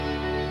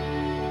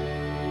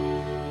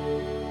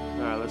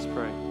let's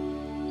pray.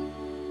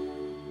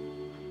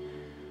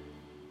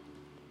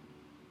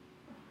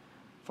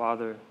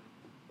 Father,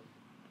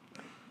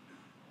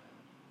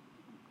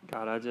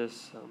 God,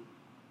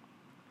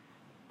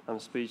 I'm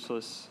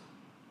speechless.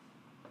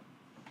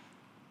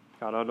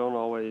 God, I don't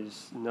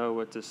always know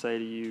what to say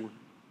to you.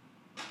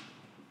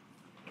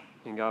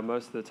 And God,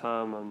 most of the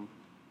time,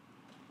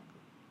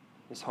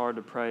 it's hard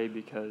to pray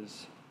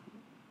because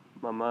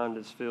my mind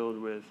is filled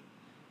with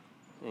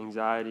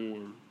anxiety,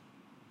 and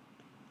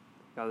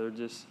God, they're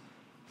just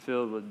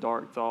filled with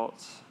dark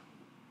thoughts.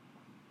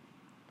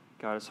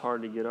 God, it's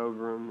hard to get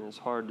over them. It's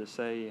hard to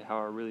say how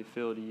I really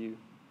feel to you.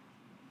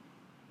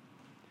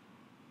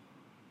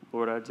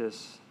 Lord, I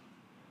just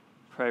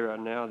pray right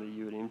now that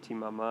you would empty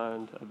my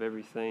mind of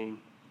everything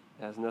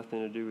that has nothing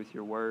to do with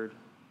your word,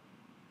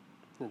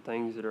 the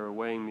things that are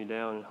weighing me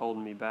down and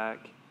holding me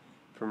back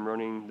from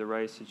running the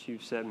race that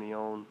you've set me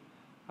on.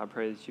 I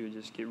pray that you would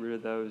just get rid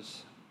of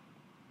those.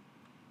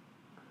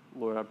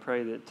 Lord, I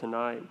pray that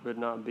tonight would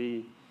not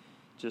be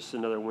just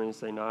another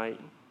Wednesday night.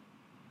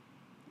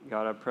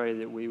 God, I pray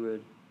that we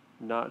would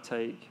not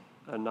take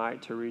a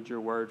night to read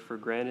your word for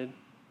granted.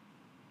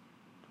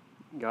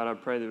 God, I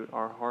pray that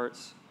our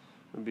hearts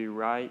would be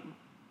right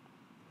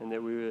and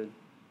that we would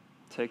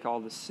take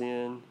all the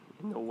sin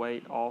and the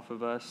weight off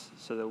of us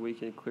so that we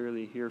can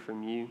clearly hear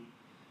from you.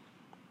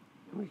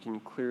 We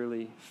can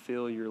clearly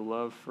feel your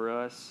love for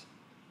us.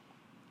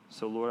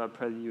 So, Lord, I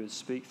pray that you would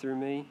speak through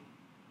me.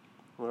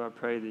 Lord, I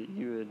pray that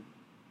you would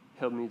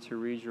help me to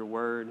read your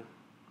word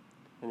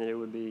and that it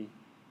would be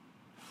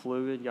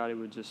fluid. God, it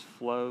would just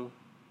flow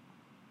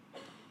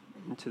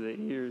into the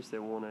ears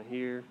that want to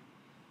hear,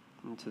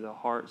 into the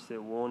hearts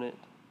that want it.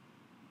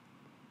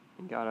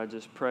 And God, I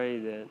just pray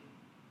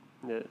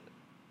that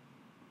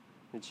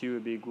you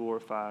would be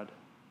glorified.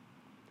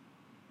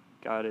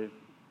 God, if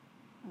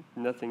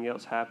nothing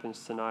else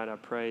happens tonight, I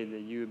pray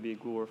that you would be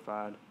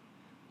glorified,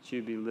 that you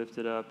would be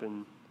lifted up,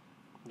 and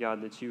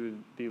God, that you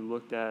would be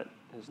looked at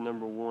as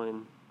number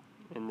one,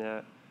 and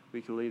that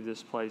we could leave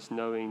this place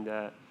knowing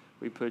that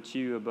we put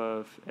you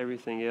above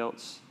everything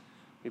else.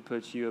 We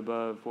put you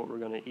above what we're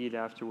going to eat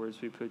afterwards.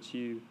 We put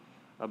you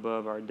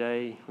above our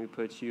day. We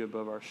put you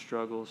above our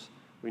struggles.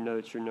 We know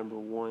that you're number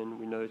one.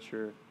 We know that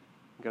you're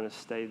going to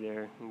stay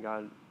there. And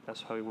God,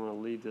 that's how we want to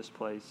leave this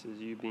place, is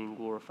you being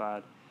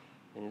glorified.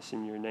 And it's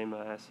in your name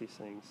I ask these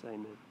things.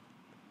 Amen.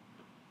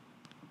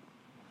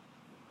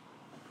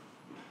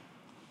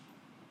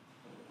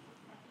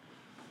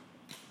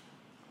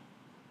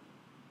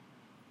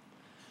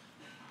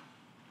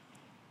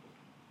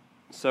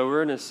 So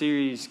we're in a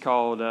series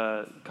called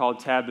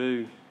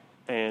Taboo,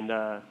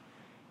 and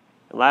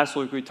last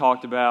week we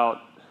talked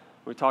about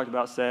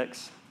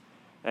sex,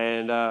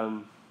 and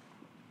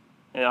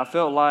I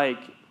felt like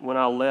when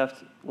I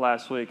left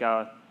last week,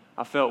 I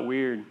felt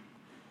weird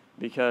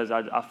because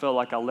I felt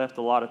like I left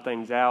a lot of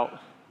things out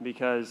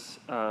because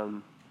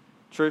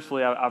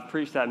truthfully I've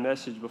preached that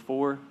message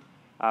before.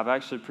 I've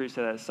actually preached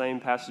that same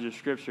passage of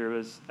Scripture. It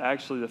was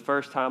actually the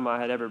first time I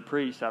had ever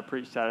preached. I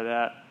preached out of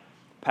that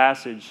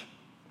passage.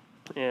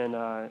 And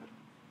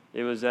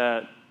it was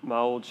at my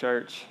old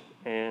church,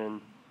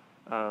 and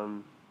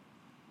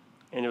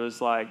it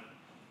was like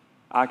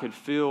I could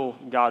feel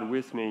God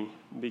with me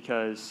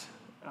because,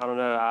 I don't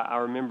know, I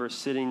remember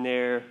sitting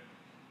there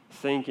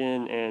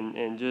thinking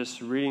and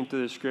just reading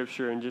through the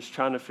Scripture and just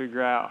trying to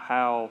figure out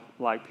how,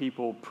 like,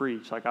 people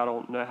preach. Like, I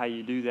don't know how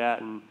you do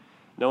that, and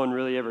no one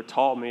really ever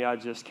taught me. I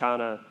just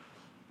kind of,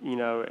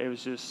 it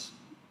was just,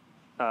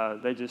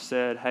 they just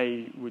said,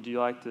 hey, would you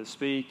like to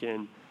speak?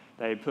 And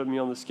they put me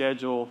on the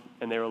schedule,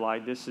 and they were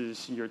like, this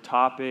is your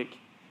topic.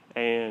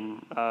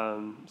 And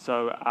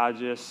so I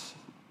just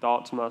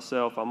thought to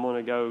myself, I'm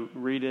going to go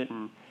read it.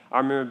 And I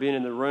remember being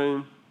in the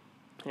room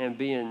and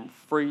being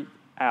freaked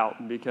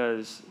out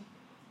because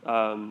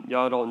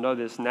y'all don't know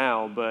this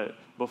now, but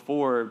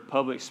before,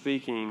 public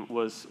speaking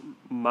was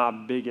my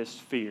biggest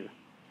fear.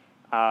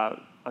 I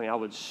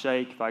would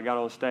shake if I got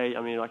on stage.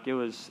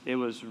 It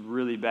was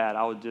really bad.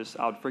 I would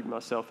freak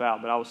myself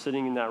out. But I was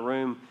sitting in that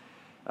room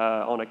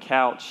on a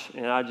couch,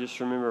 and I just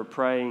remember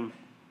praying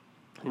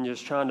and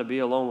just trying to be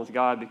alone with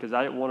God because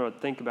I didn't want to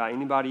think about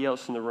anybody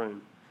else in the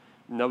room.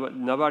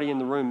 Nobody in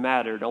the room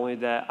mattered, only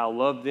that I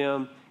loved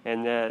them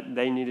and that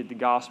they needed the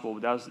gospel.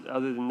 But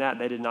other than that,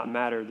 they did not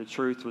matter. The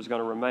truth was going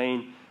to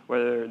remain.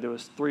 Whether there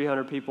was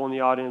 300 people in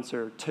the audience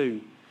or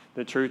 2,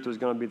 the truth was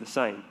going to be the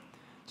same.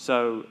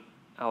 So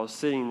I was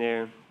sitting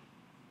there,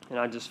 and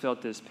I just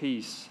felt this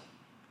peace,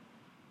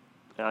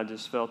 and I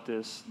just felt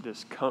this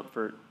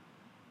comfort.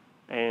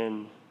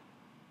 And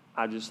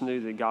I just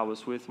knew that God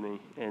was with me.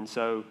 And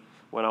so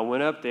when I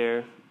went up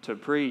there to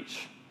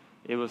preach,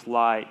 it was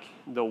like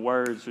the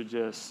words were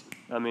just,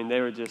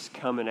 they were just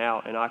coming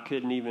out. And I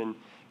couldn't even,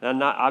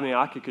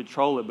 I could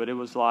control it, but it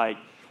was like,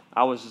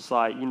 I was just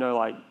like,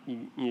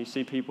 you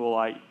see people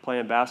like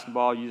playing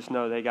basketball, you just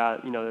know they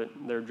got,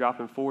 they're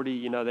dropping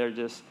 40,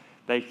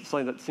 they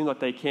seem like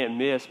they can't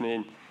miss,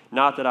 man.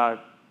 Not that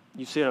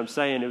you see what I'm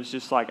saying? It was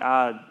just like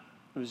I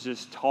was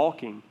just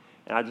talking,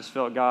 and I just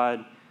felt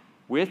God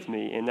with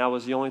me, and that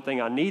was the only thing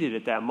I needed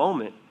at that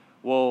moment.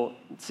 Well,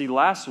 see,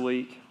 last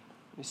week,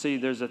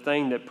 there's a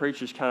thing that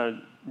preachers kind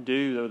of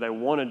do, or they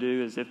want to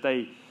do, is if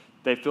they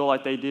feel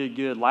like they did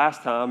good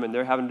last time and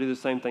they're having to do the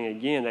same thing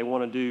again, they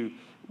want to do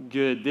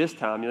good this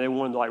time. They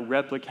want to like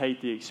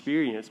replicate the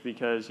experience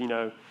because, you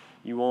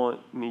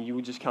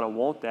just kind of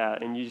want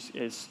that, and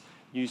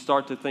you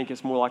start to think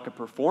it's more like a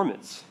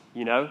performance,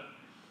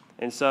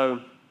 And so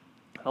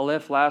I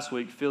left last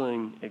week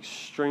feeling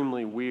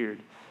extremely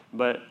weird,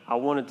 but I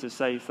wanted to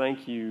say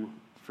thank you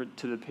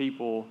to the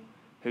people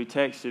who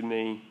texted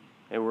me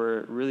and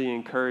were really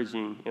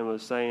encouraging and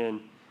was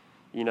saying,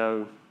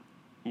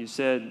 you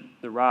said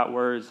the right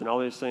words and all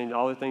these things,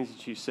 all the things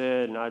that you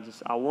said, and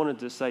I wanted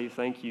to say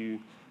thank you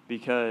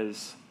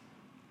because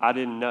I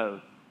didn't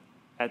know.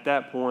 At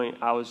that point,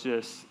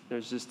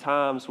 there's just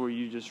times where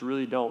you just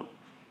really don't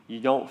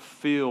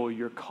feel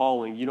your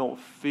calling. You don't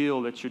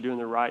feel that you're doing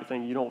the right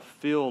thing. You don't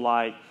feel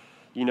like,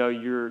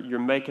 you're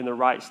making the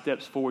right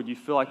steps forward. You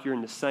feel like you're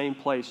in the same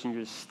place and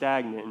you're just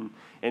stagnant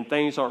and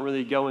things aren't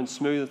really going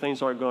smooth.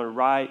 Things aren't going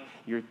right.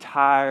 You're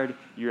tired.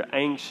 You're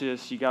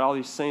anxious. You got all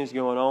these things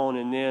going on,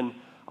 and then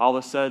all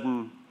of a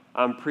sudden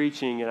I'm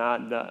preaching,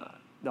 and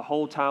the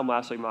whole time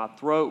last week my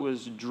throat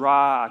was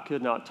dry. I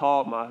could not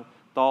talk. My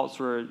thoughts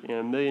were in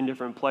a million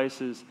different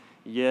places,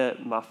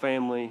 yet my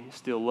family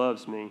still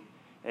loves me.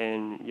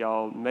 And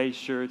y'all made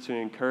sure to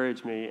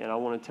encourage me, and I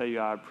want to tell you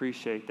I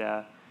appreciate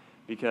that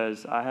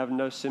because I have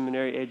no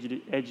seminary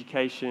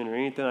education or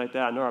anything like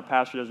that. I know our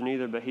pastor doesn't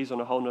either, but he's on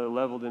a whole nother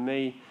level than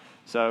me.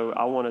 So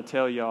I want to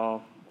tell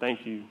y'all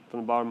thank you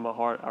from the bottom of my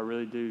heart. I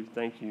really do.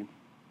 Thank you.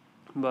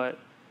 But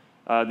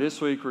this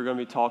week we're going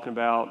to be talking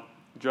about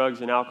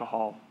drugs and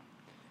alcohol,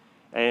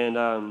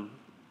 and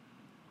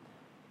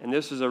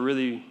this is a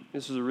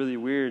really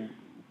weird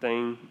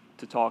thing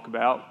to talk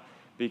about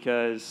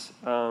because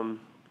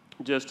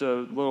just a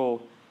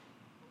little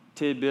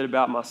tidbit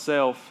about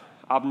myself.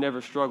 I've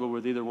never struggled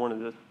with either one of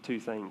the two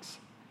things.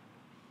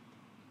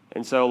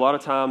 And so a lot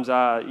of times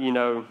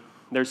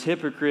there's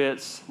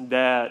hypocrites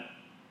that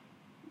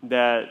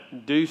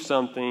do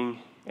something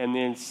and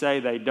then say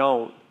they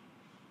don't,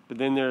 but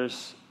then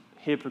there's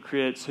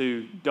hypocrites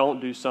who don't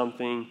do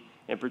something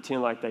and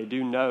pretend like they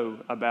do know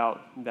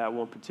about that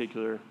one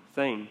particular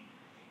thing.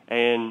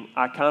 And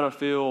I kind of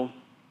feel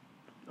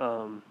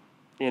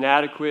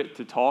inadequate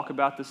to talk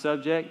about the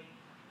subject,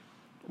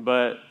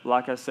 but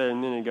like I said a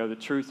minute ago, the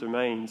truth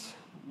remains.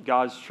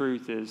 God's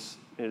truth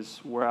is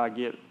where I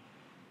get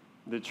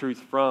the truth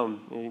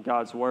from in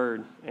God's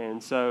Word.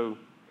 And so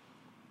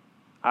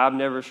I've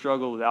never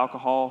struggled with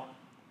alcohol,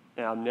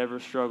 and I've never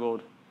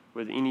struggled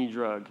with any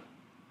drug.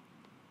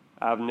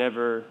 I've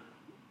never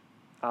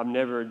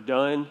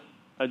done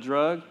a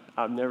drug.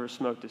 I've never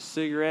smoked a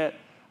cigarette.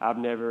 I've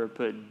never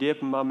put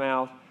dip in my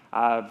mouth.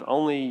 I've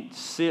only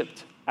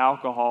sipped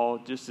alcohol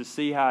just to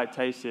see how it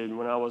tasted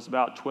when I was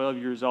about 12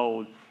 years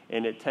old,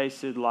 and it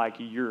tasted like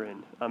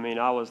urine. I mean,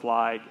 I was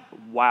like,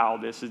 wow,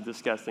 this is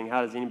disgusting.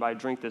 How does anybody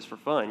drink this for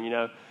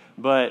fun,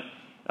 But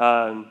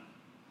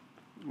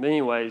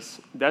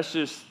anyways, that's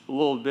just a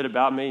little bit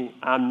about me.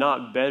 I'm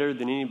not better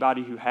than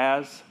anybody who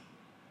has,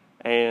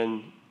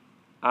 and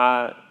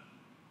I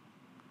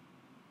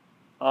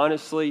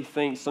honestly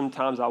think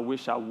sometimes I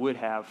wish I would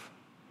have,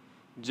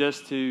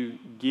 just to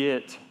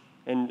get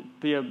and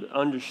be able to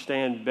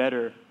understand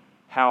better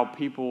how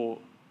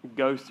people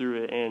go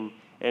through it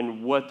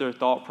and what their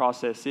thought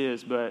process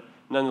is. But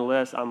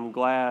nonetheless, I'm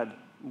glad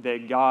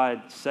that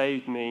God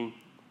saved me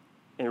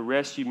and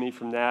rescued me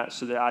from that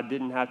so that I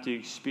didn't have to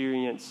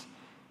experience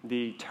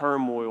the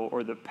turmoil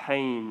or the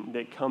pain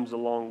that comes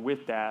along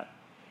with that.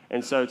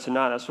 And so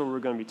tonight, that's what we're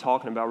going to be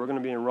talking about. We're going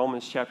to be in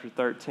Romans chapter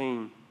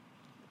 13,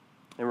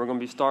 and we're going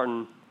to be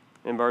starting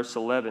in verse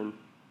 11.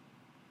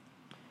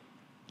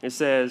 It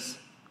says,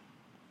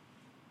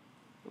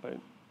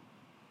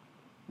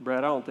 Brad,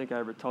 I don't think I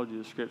ever told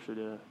you the scripture,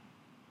 did I?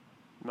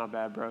 My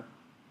bad, bro.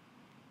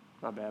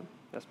 My bad.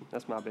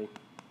 That's my B.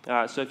 All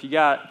right, so if you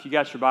got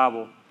your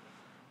Bible,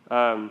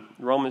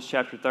 Romans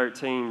chapter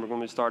 13, we're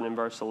going to be starting in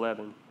verse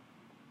 11.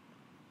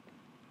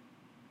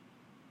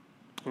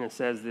 And it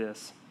says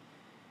this.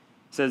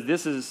 It says,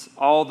 "This is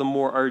all the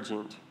more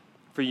urgent,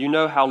 for you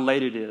know how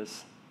late it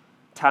is.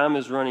 Time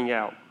is running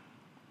out."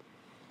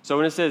 So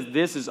when it says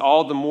this is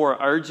all the more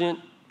urgent,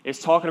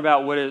 it's talking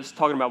about what it's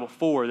talking about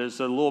before. There's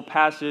a little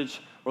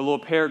passage or a little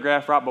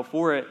paragraph right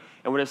before it,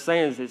 and what it's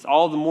saying is it's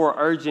all the more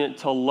urgent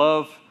to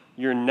love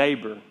your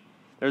neighbor.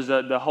 There's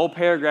the whole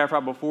paragraph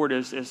right before it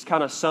is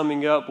kind of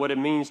summing up what it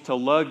means to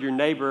love your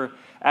neighbor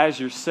as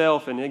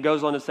yourself, and it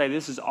goes on to say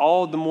this is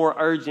all the more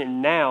urgent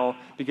now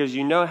because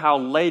you know how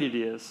late it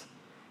is.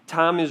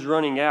 Time is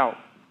running out.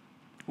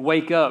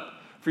 Wake up,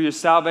 for your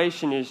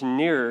salvation is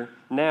nearer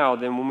now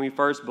than when we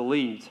first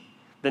believed.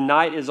 The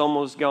night is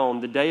almost gone.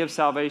 The day of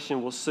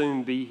salvation will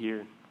soon be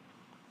here.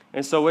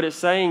 And so what it's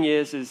saying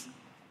is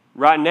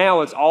right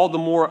now it's all the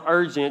more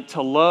urgent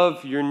to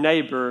love your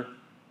neighbor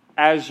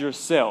as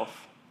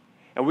yourself.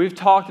 And we've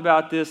talked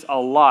about this a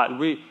lot.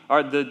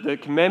 The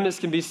commandments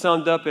can be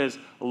summed up as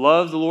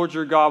love the Lord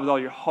your God with all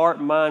your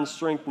heart, mind,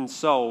 strength, and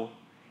soul,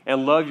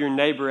 and love your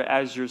neighbor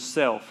as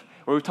yourself.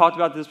 And we've talked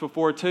about this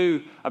before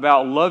too,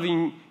 about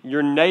loving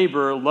your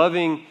neighbor,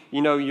 loving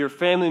your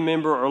family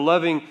member, or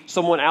loving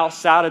someone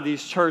outside of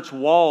these church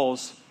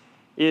walls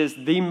is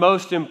the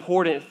most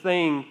important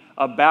thing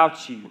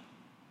about you.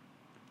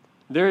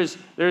 There's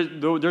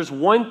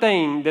one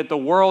thing that the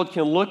world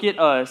can look at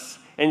us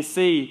and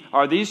see,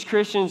 are these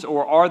Christians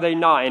or are they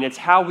not? And it's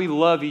how we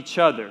love each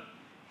other.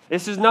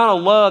 This is not a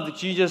love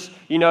that you just,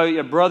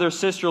 a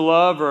brother-sister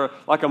love or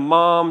like a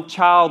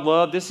mom-child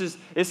love. This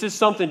is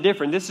something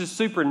different. This is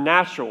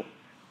supernatural.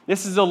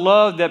 This is a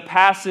love that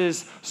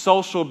passes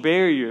social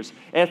barriers,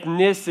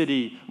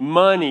 ethnicity,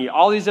 money,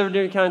 all these other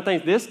different kind of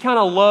things. This kind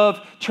of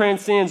love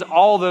transcends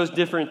all those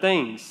different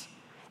things.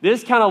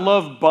 This kind of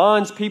love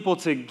bonds people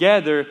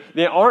together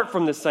that aren't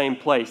from the same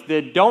place,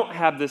 that don't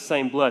have the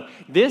same blood.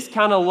 This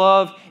kind of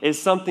love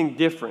is something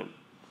different.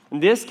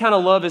 And this kind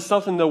of love is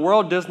something the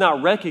world does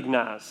not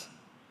recognize.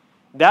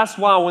 That's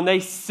why when they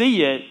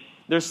see it,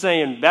 they're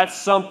saying that's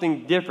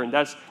something different.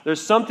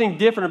 There's something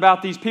different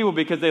about these people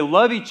because they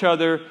love each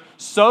other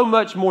so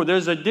much more.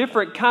 There's a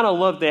different kind of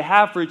love they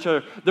have for each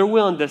other. They're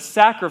willing to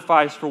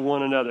sacrifice for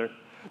one another.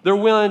 They're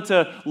willing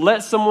to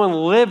let someone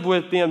live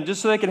with them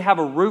just so they can have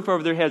a roof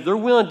over their heads. They're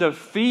willing to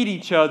feed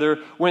each other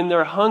when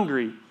they're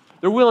hungry.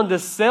 They're willing to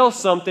sell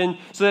something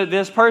so that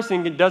this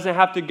person doesn't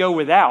have to go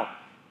without.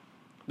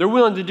 They're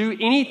willing to do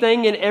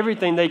anything and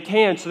everything they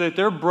can so that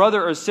their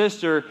brother or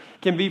sister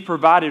can be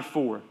provided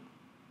for.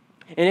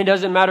 And it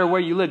doesn't matter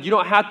where you live. You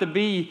don't have to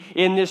be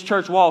in this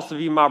church walls to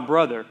be my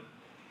brother.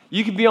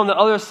 You could be on the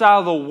other side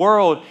of the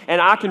world, and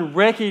I can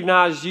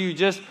recognize you.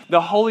 Just the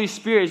Holy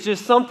Spirit. It's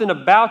just something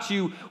about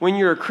you when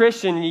you're a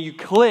Christian and you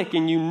click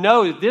and you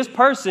know that this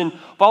person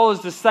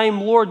follows the same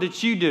Lord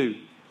that you do.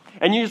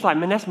 And you're just like,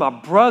 man, that's my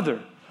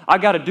brother. I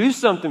got to do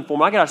something for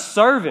him. I got to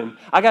serve him.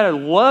 I got to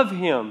love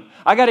him.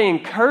 I got to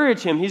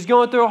encourage him. He's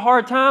going through a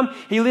hard time.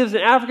 He lives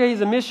in Africa.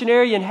 He's a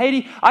missionary in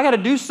Haiti. I got to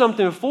do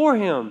something for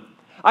him.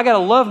 I got to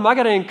love him. I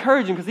got to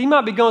encourage him because he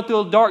might be going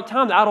through a dark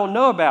time that I don't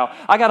know about.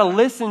 I got to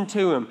listen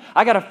to him.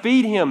 I got to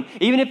feed him.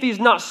 Even if he's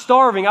not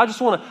starving, I just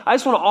want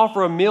to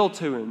offer a meal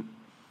to him.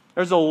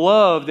 There's a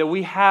love that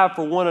we have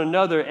for one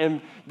another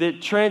and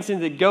that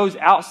transcends, that goes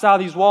outside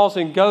these walls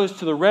and goes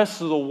to the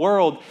rest of the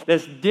world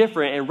that's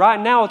different. And right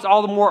now it's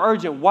all the more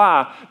urgent.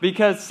 Why?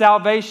 Because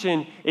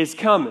salvation is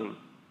coming.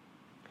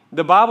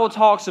 The Bible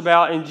talks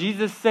about, and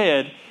Jesus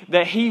said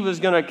that he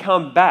was going to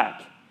come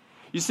back.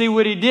 You see,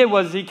 what he did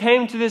was he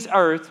came to this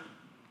earth,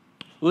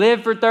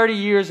 lived for 30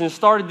 years and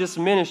started this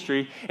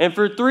ministry. And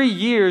for 3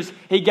 years,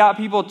 he got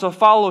people to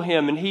follow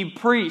him. And he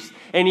preached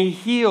and he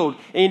healed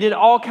and he did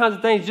all kinds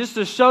of things just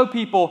to show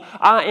people,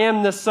 I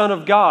am the Son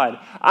of God.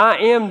 I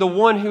am the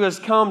one who has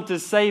come to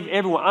save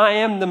everyone. I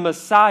am the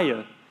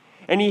Messiah.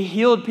 And he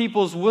healed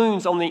people's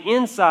wounds on the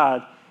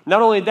inside.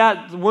 Not only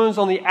that, wounds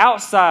on the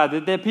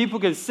outside that people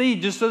could see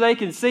just so they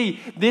can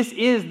see this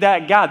is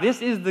that guy. This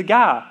is the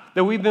guy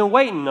that we've been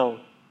waiting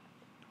on.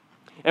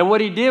 And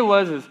what he did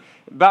was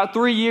about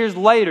 3 years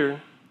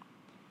later,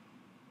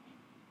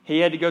 he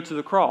had to go to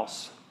the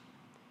cross.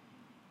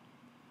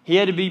 He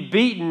had to be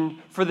beaten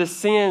for the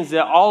sins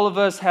that all of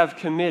us have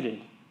committed.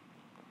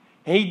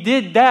 And he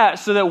did that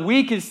so that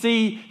we could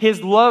see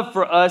his love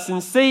for us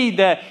and see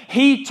that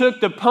he took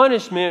the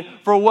punishment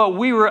for what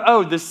we were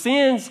owed. The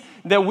sins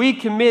that we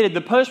committed, the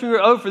punishment we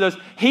were owed for those,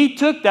 he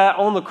took that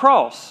on the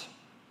cross.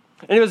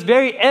 And it was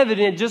very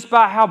evident just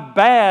by how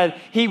bad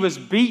he was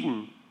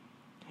beaten.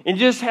 And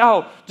just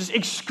how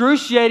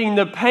excruciating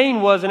the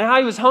pain was and how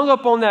he was hung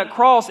up on that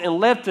cross and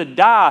left to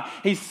die.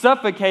 He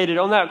suffocated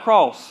on that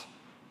cross.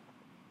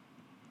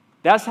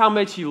 That's how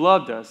much he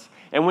loved us.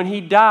 And when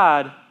he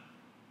died,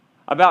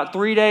 about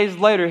 3 days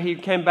later, he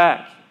came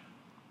back.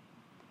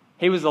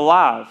 He was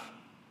alive.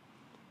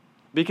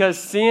 Because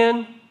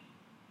sin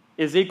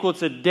is equal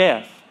to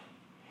death.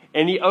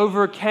 And he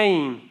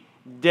overcame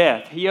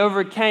death. He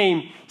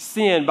overcame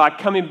sin by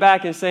coming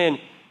back and saying,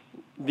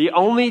 the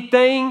only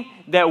thing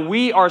that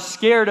we are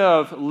scared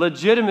of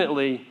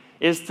legitimately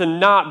is to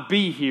not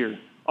be here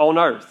on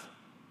earth.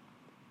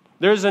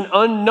 There's an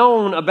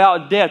unknown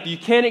about death. You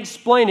can't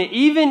explain it.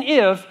 Even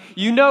if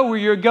you know where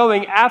you're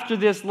going after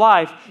this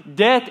life,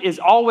 death is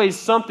always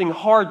something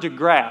hard to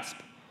grasp.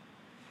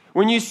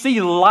 When you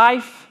see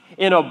life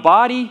in a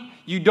body,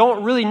 you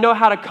don't really know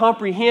how to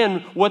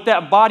comprehend what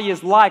that body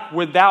is like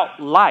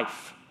without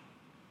life.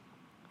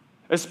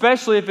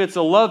 Especially if it's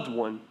a loved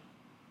one.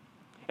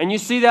 And you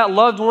see that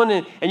loved one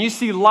and you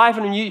see life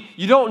and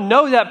you don't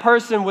know that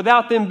person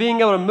without them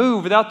being able to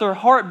move, without their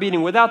heart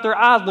beating, without their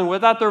eyes moving,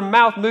 without their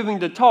mouth moving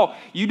to talk.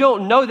 You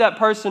don't know that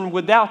person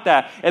without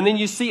that. And then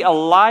you see a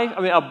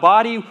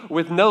body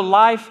with no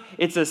life.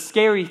 It's a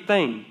scary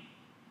thing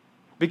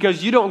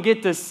because you don't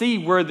get to see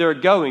where they're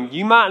going.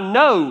 You might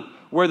know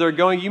where they're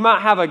going. You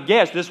might have a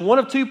guess. There's one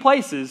of two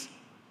places,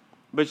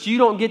 but you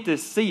don't get to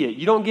see it.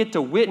 You don't get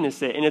to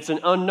witness it. And it's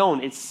an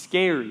unknown. It's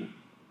scary.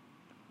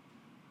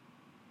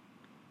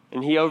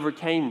 And he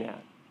overcame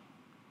that.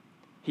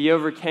 He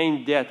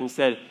overcame death and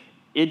said,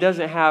 it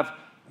doesn't have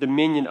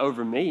dominion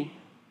over me.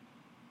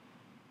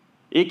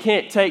 It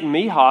can't take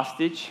me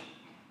hostage.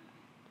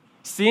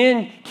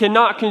 Sin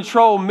cannot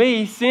control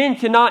me. Sin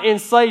cannot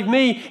enslave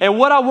me. And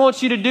what I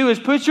want you to do is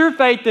put your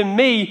faith in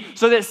me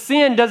so that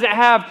sin doesn't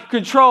have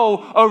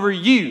control over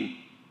you.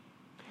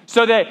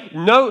 So that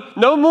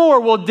no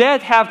more will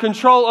death have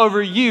control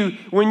over you.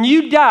 When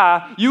you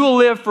die, you will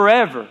live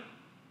forever.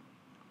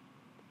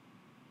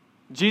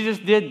 Jesus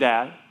did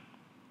that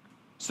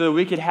so that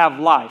we could have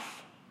life.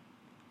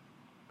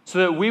 So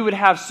that we would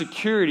have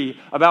security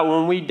about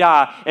when we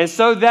die. And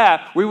so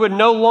that we would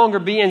no longer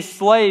be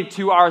enslaved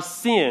to our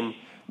sin.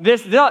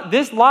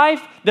 This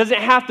life doesn't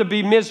have to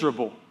be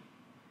miserable.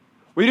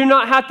 We do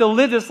not have to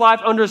live this life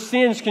under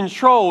sin's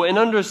control and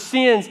under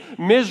sin's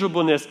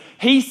miserableness.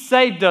 He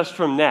saved us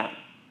from that.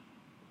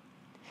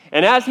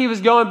 And as he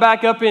was going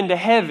back up into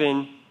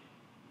heaven,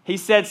 he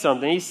said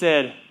something. He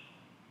said,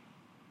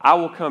 I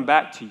will come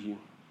back to you.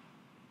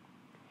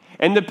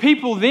 And the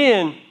people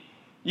then,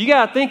 you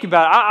got to think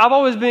about it. I've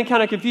always been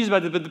kind of confused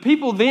about this, but the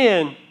people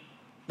then,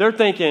 they're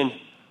thinking,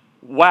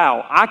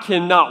 wow, I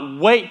cannot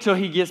wait till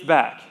he gets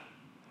back.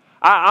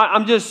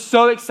 I'm just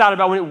so excited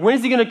about when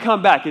is he going to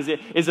come back? Is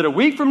it a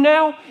week from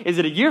now? Is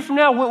it a year from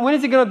now? When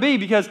is it going to be?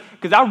 Because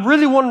I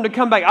really want him to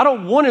come back. I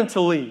don't want him to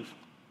leave.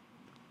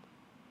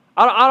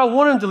 I don't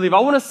want him to leave.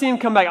 I want to see him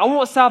come back. I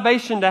want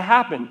salvation to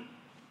happen.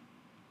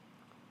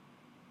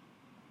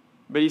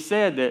 But he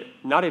said that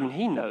not even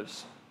he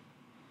knows.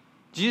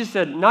 Jesus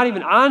said, not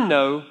even I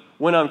know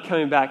when I'm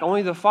coming back.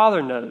 Only the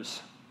Father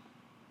knows.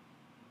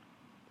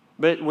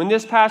 But when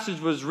this passage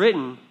was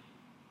written,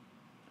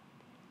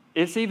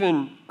 it's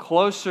even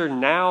closer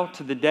now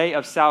to the day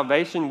of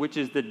salvation, which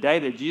is the day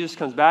that Jesus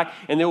comes back,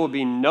 and there will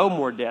be no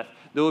more death.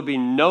 There will be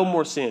no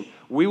more sin.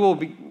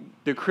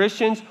 The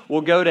Christians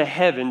will go to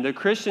heaven. The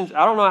Christians,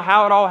 I don't know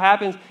how it all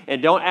happens,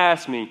 and don't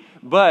ask me.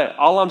 But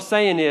all I'm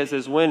saying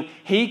is when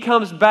he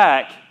comes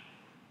back,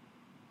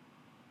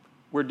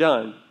 we're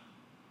done.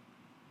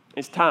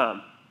 It's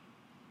time.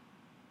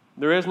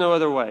 There is no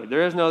other way.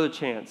 There is no other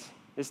chance.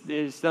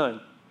 It's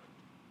done.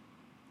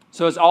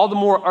 So it's all the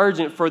more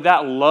urgent for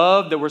that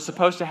love that we're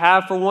supposed to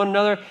have for one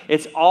another.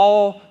 It's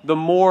all the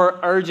more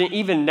urgent,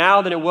 even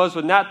now than it was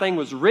when that thing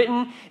was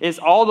written. It's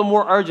all the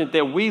more urgent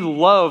that we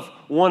love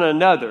one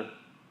another.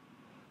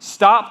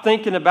 Stop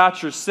thinking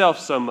about yourself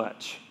so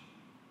much.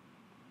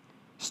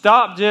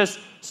 Stop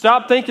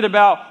thinking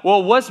about,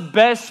 well, what's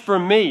best for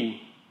me?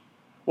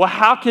 Well,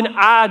 how can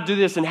I do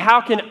this? And how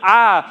can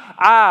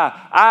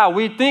I?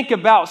 We think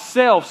about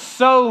self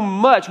so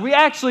much. We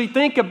actually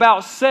think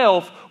about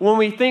self when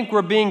we think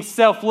we're being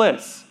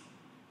selfless.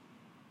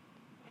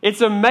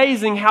 It's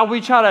amazing how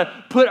we try to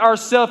put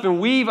ourselves and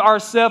weave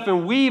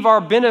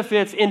our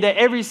benefits into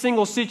every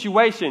single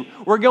situation.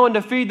 We're going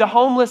to feed the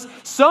homeless.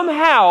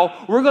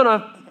 Somehow, we're going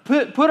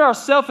to put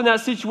ourselves in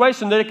that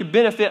situation that it could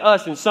benefit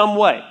us in some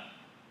way.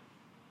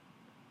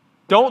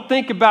 Don't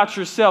think about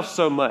yourself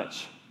so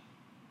much.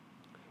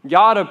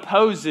 God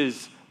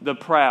opposes the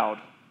proud,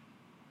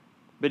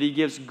 but he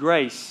gives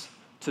grace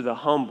to the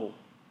humble.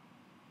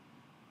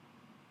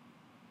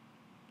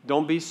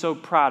 Don't be so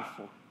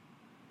prideful.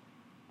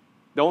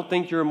 Don't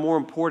think you're more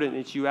important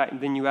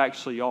than you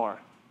actually are.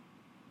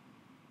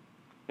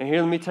 And here,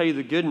 let me tell you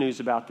the good news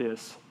about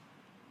this.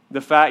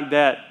 The fact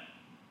that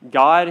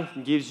God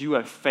gives you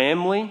a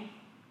family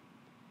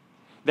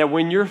that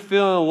when you're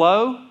feeling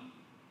low,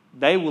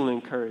 they will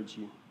encourage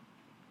you.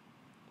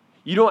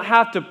 You don't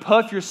have to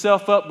puff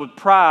yourself up with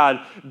pride,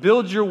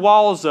 build your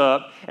walls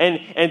up, and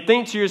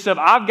think to yourself,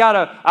 I've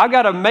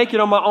got to make it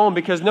on my own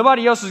because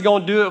nobody else is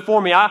going to do it for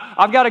me.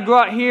 I've got to go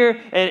out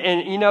here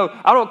and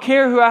I don't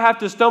care who I have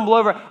to stumble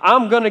over.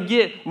 I'm going to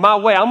get my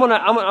way. I'm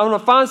going to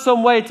find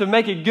some way to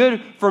make it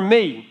good for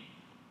me.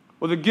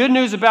 Well, the good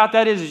news about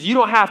that is you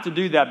don't have to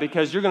do that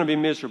because you're going to be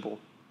miserable.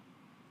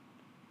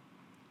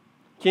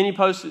 Kenny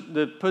put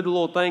the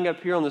little thing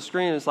up here on the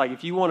screen. It's like,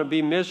 if you want to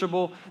be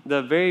miserable,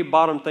 the very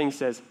bottom thing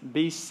says,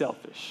 be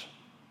selfish.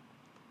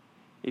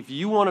 If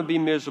you want to be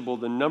miserable,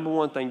 the number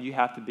one thing you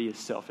have to be is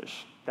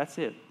selfish. That's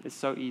it. It's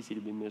so easy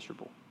to be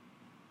miserable.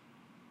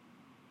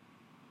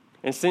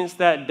 And since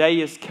that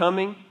day is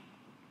coming,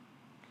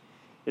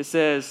 it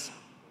says,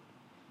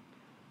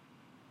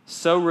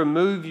 so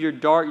remove your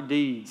dark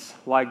deeds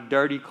like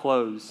dirty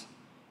clothes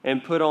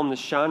and put on the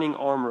shining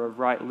armor of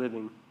right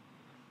living.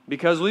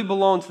 Because we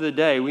belong to the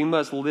day, we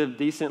must live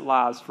decent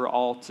lives for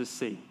all to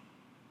see.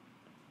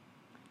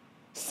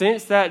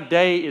 Since that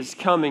day is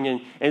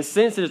coming, and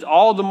since it is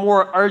all the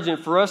more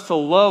urgent for us to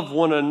love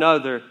one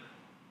another,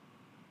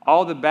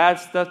 all the bad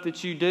stuff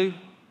that you do,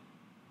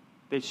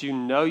 that you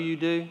know you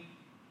do,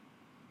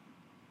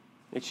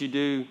 that you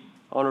do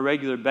on a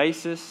regular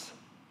basis,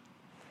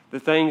 the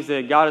things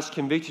that God has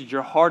convicted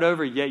your heart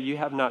over, yet you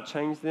have not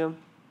changed them,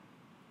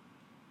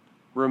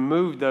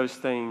 remove those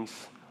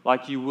things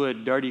like you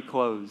would dirty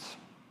clothes.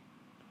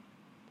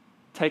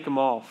 Take them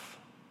off.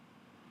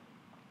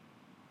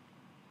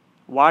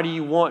 Why do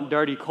you want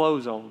dirty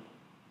clothes on?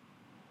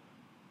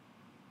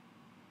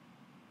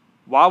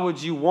 Why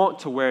would you want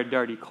to wear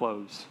dirty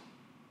clothes?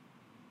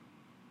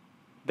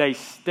 They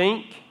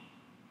stink.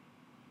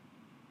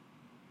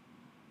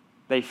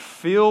 They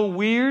feel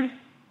weird.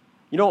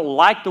 You don't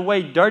like the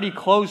way dirty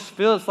clothes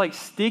feel. It's like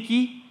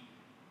sticky.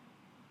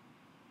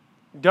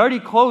 Dirty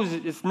clothes,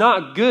 it's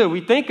not good. We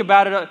think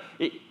about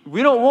it.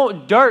 We don't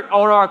want dirt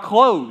on our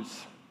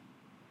clothes.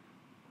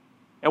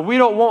 And we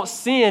don't want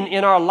sin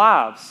in our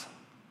lives.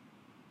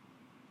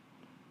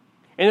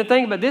 And the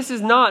thing about this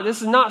is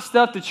not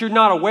stuff that you're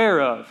not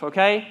aware of,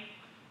 okay?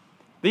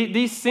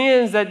 These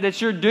sins that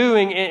you're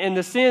doing and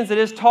the sins that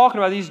it's talking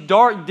about, these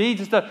dark deeds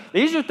and stuff,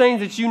 these are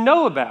things that you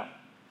know about.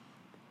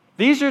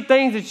 These are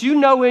things that you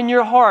know in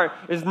your heart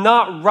is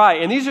not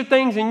right. And these are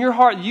things in your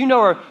heart you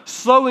know are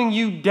slowing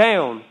you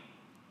down,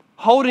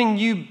 holding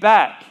you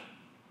back.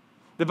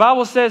 The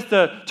Bible says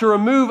to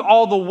remove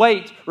all the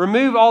weight,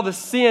 remove all the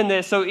sin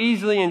that so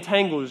easily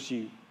entangles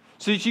you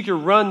so that you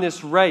can run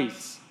this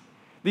race.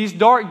 These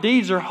dark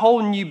deeds are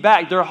holding you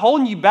back. They're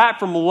holding you back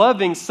from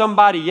loving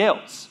somebody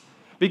else.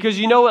 Because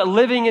you know what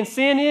living in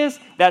sin is?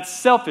 That's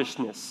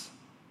selfishness.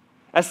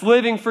 That's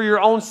living for your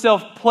own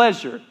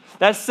self-pleasure.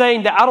 That's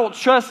saying that I don't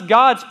trust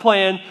God's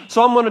plan,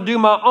 so I'm going to do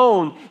my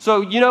own. So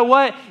you know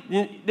what?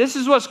 This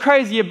is what's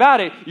crazy about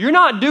it. You're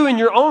not doing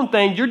your own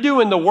thing. You're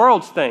doing the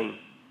world's thing.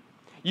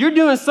 You're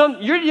doing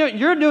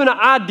an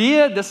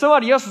idea that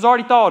somebody else has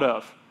already thought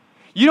of.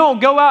 You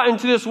don't go out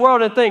into this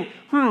world and think,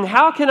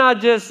 how can I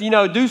just,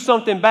 do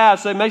something bad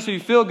so it makes me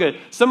feel good?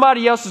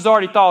 Somebody else has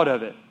already thought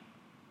of it.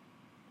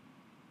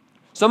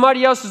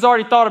 Somebody else has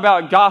already thought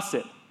about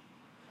gossip.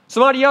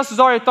 Somebody else has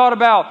already thought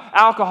about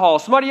alcohol.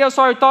 Somebody else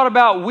already thought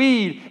about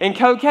weed and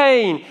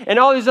cocaine and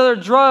all these other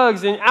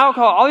drugs and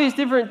alcohol, all these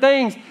different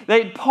things,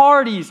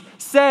 parties,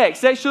 sex,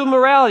 sexual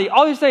immorality,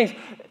 all these things,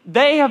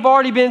 they have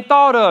already been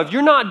thought of.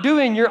 You're not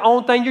doing your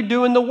own thing, you're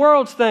doing the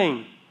world's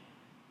thing.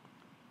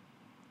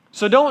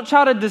 So don't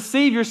try to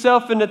deceive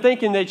yourself into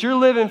thinking that you're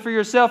living for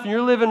yourself and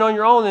you're living on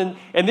your own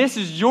and this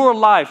is your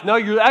life. No,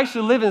 you're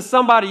actually living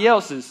somebody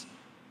else's.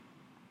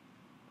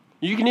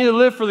 You can either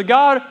live for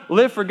God,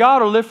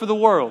 or live for the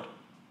world.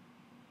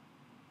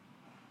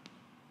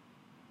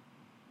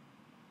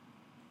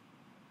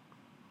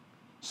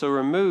 So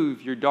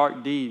remove your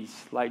dark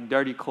deeds like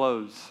dirty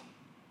clothes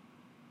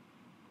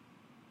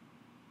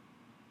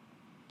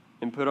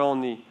and put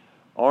on the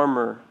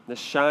armor, the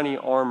shiny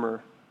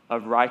armor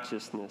of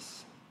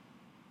righteousness.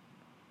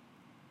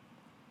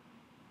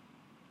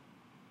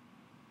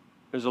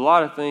 There's a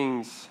lot of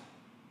things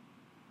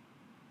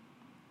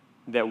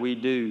that we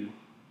do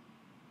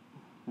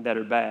that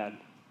are bad.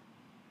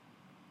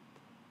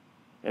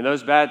 And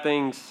those bad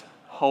things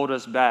hold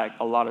us back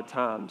a lot of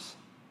times.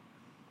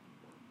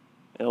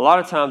 And a lot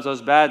of times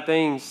those bad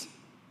things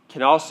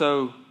can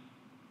also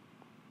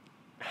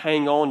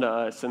hang on to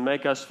us and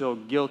make us feel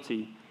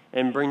guilty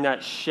and bring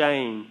that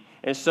shame.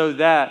 And so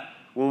that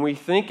when we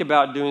think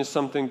about doing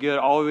something good,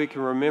 all we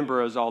can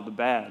remember is all the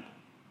bad.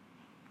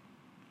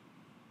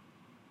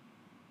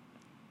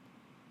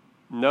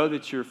 Know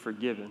that you're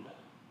forgiven.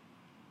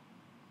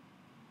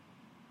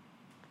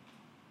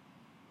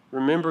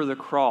 Remember the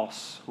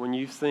cross when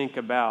you think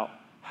about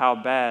how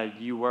bad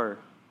you were.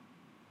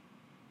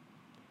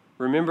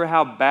 Remember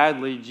how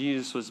badly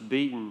Jesus was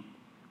beaten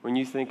when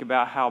you think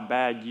about how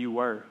bad you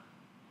were.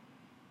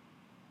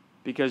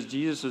 Because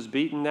Jesus was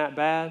beaten that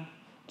bad,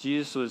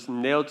 Jesus was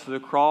nailed to the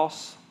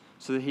cross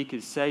so that he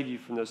could save you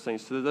from those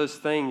things, so that those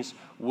things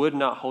would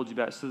not hold you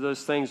back, so that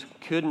those things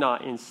could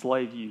not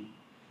enslave you.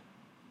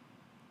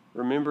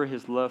 Remember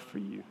his love for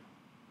you.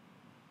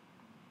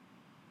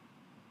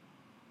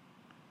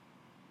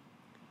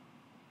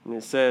 And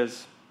it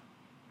says,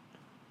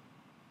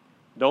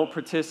 don't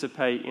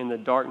participate in the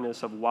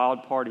darkness of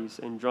wild parties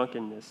and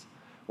drunkenness,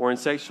 or in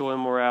sexual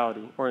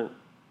immorality, or in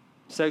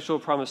sexual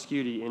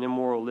promiscuity and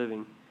immoral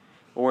living,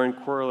 or in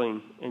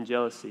quarreling and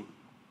jealousy.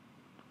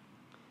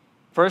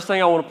 First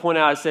thing I want to point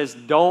out, it says,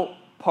 don't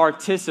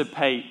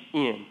participate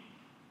in.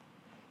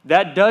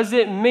 That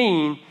doesn't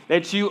mean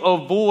that you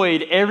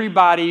avoid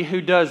everybody who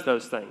does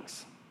those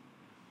things.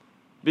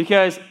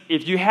 Because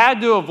if you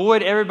had to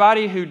avoid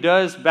everybody who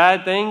does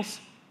bad things,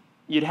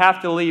 you'd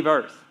have to leave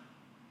Earth.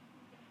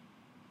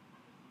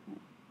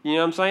 You know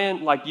what I'm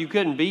saying? Like you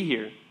couldn't be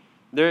here.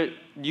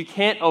 You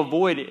can't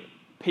avoid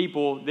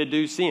people that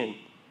do sin.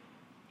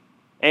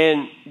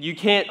 And you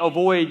can't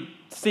avoid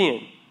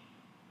sin.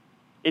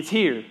 It's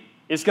here.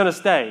 It's going to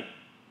stay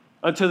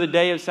until the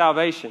day of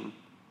salvation.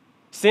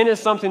 Sin is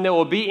something that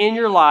will be in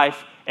your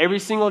life every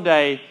single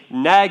day,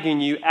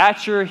 nagging you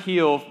at your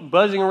heel,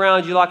 buzzing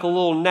around you like a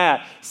little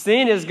gnat.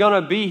 Sin is going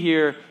to be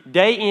here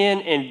day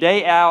in and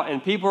day out,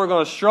 and people are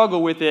going to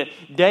struggle with it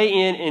day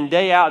in and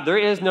day out. There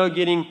is no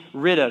getting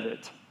rid of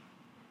it.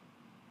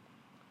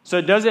 So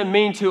it doesn't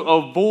mean to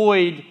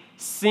avoid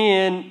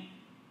sin,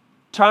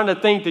 trying to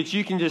think that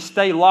you can just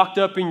stay locked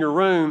up in your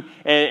room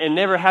and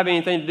never have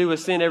anything to do with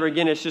sin ever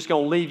again. It's just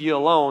going to leave you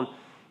alone.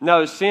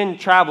 No, sin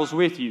travels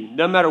with you,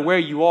 no matter where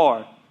you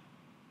are.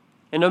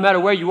 And no matter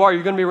where you are,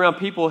 you're going to be around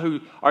people who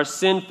are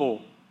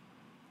sinful.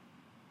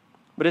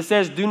 But it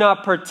says, do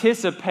not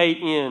participate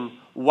in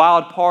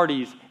wild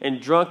parties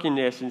and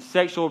drunkenness and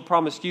sexual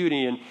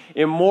promiscuity and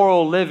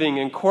immoral living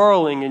and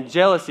quarreling and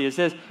jealousy. It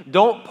says,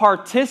 don't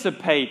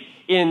participate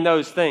in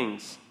those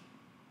things.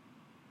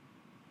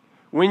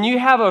 When you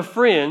have a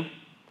friend,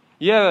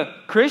 you have a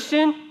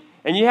Christian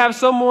and you have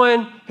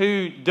someone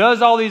who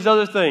does all these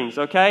other things,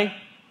 okay?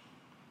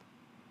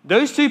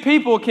 Those two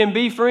people can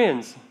be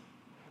friends.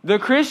 The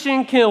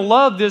Christian can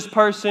love this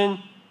person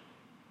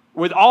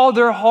with all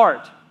their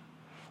heart.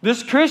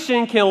 This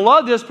Christian can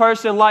love this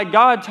person like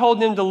God told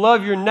them to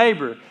love your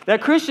neighbor. That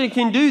Christian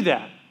can do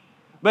that.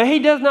 But he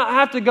does not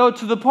have to go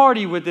to the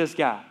party with this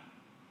guy.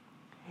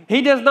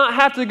 He does not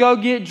have to go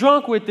get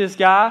drunk with this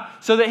guy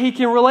so that he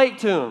can relate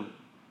to him.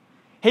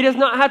 He does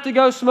not have to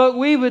go smoke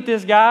weed with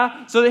this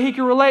guy so that he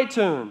can relate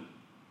to him.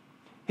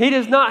 He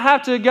does not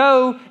have to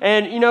go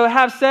and,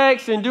 have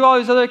sex and do all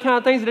these other kind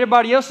of things that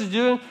everybody else is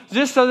doing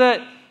just so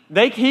that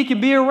he can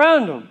be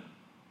around them.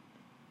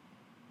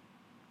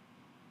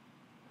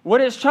 What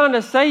it's trying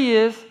to say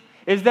is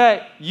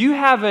that you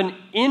have an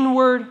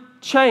inward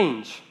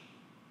change,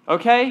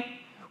 okay?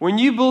 When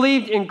you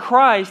believed in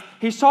Christ,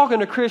 he's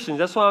talking to Christians.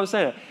 That's what I'm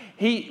saying.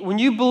 When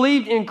you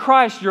believed in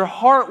Christ, your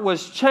heart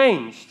was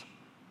changed.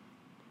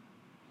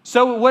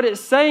 So what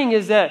it's saying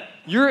is that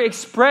you're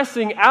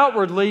expressing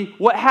outwardly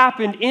what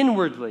happened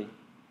inwardly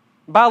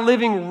by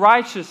living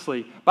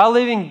righteously, by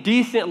living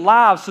decent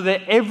lives so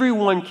that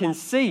everyone can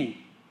see.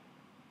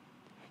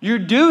 You're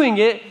doing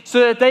it so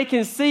that they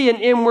can see an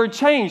inward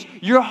change.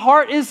 Your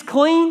heart is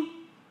clean.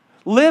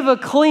 Live a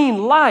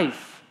clean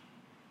life.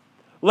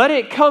 Let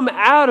it come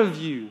out of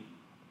you.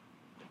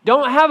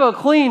 Don't have a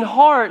clean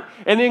heart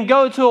and then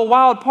go to a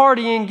wild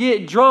party and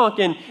get drunk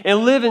and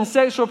live in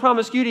sexual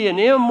promiscuity and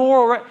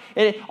immoral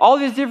and all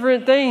these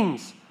different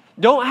things.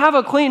 Don't have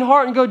a clean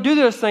heart and go do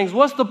those things.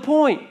 What's the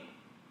point?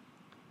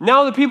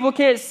 Now the people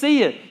can't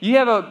see it. You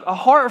have a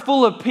heart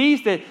full of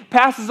peace that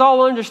passes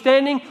all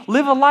understanding.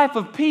 Live a life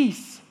of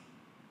peace.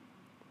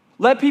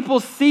 Let people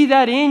see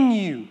that in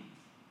you.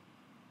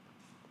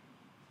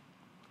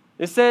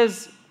 It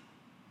says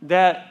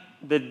that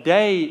the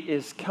day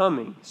is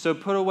coming, so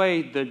put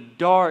away the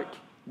dark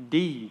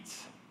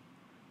deeds.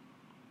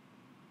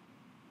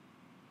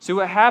 See,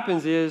 what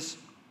happens is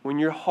when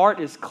your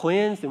heart is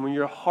cleansed and when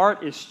your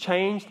heart is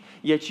changed,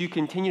 yet you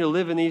continue to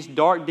live in these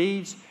dark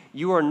deeds,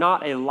 you are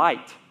not a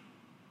light.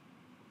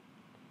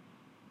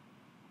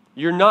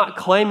 You're not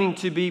claiming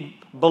to be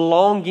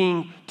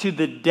belonging to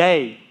the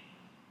day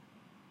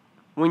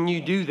when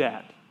you do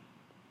that.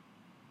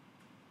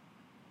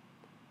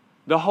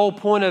 The whole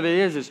point of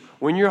it is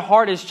when your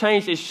heart is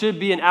changed, it should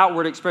be an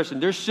outward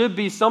expression. There should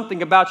be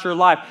something about your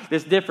life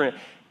that's different.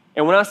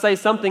 And when I say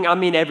something, I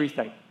mean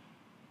everything.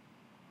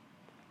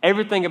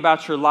 Everything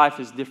about your life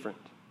is different.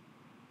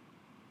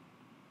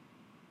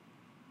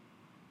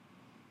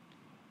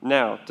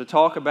 Now, to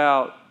talk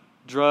about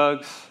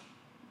drugs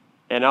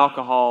and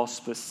alcohol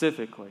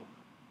specifically,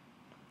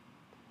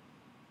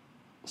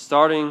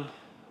 starting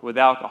with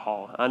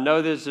alcohol. I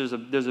know there's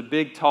a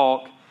big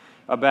talk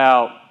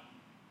about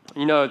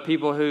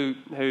people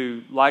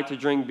who like to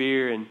drink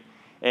beer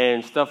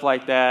and stuff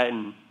like that,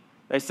 and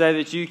they say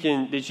that you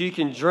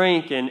can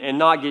drink and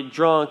not get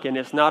drunk and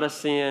it's not a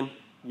sin.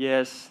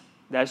 Yes,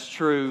 that's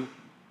true.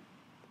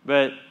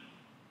 But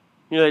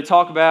they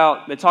talk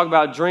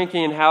about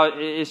drinking and how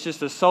it's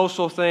just a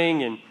social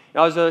thing and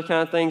all those other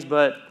kind of things,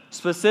 but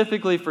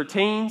specifically for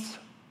teens,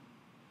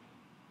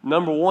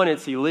 number one,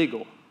 it's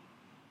illegal.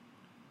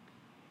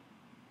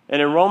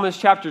 And in Romans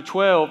chapter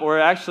 12, or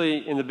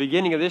actually in the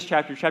beginning of this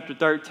chapter, chapter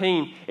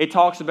 13, it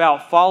talks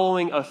about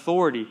following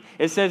authority.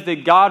 It says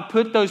that God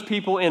put those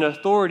people in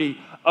authority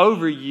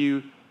over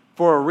you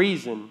for a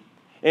reason.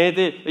 And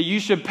that you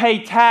should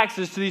pay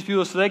taxes to these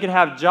people so they can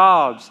have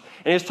jobs.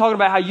 And it's talking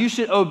about how you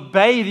should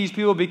obey these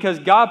people because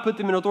God put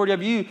them in authority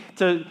of you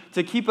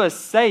to keep us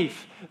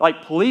safe.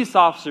 Like police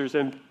officers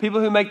and people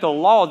who make the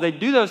laws, they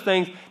do those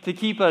things to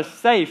keep us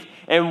safe.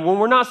 And when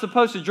we're not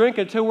supposed to drink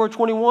until we're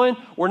 21,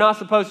 we're not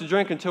supposed to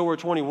drink until we're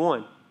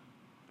 21.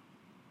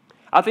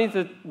 I think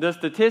that the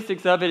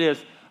statistics of it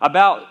is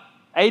about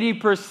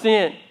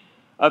 80%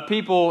 of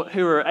people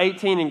who are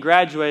 18 and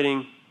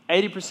graduating,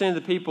 80% of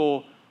the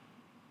people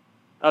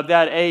of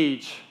that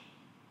age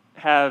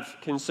have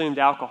consumed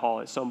alcohol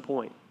at some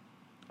point.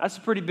 That's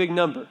a pretty big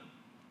number.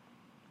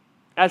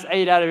 That's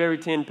 8 out of every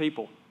 10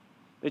 people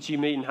that you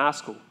meet in high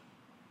school.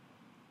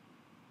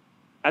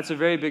 That's a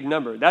very big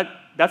number.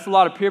 That's a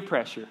lot of peer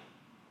pressure.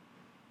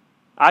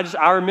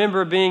 I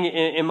remember being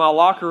in my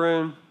locker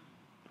room,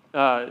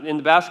 in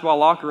the basketball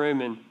locker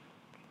room, and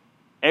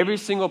every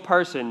single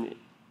person,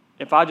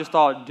 if I just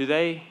thought, do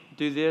they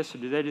do this or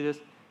do they do this?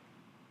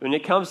 When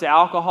it comes to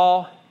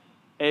alcohol,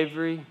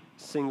 every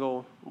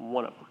single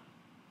one of them.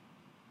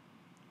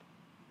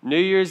 New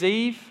Year's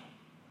Eve,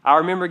 I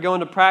remember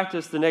going to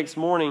practice the next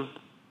morning,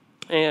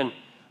 and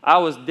I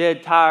was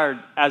dead tired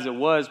as it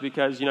was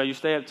because, you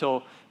stay up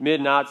till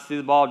midnight to see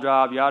the ball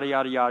drop, yada,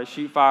 yada, yada,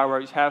 shoot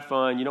fireworks, have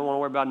fun. You don't want to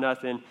worry about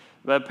nothing.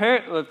 But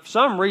apparently, for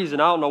some reason,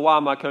 I don't know why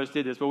my coach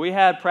did this, but we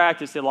had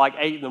practice at like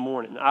 8 in the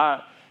morning.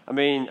 I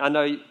mean, I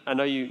know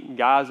you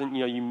guys and,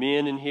 you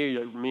men in here,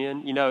 you're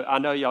men, I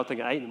know y'all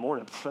thinking 8 in the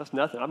morning, that's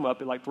nothing. I'm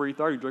up at like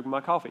 3:30 drinking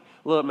my coffee.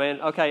 Look, man,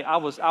 okay, I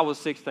was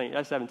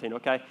 17,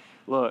 okay?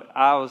 Look,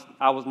 I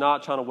was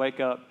not trying to wake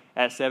up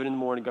at 7 in the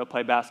morning to go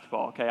play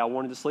basketball, okay? I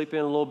wanted to sleep in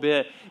a little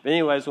bit. But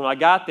anyways, when I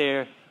got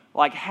there,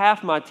 like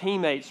half my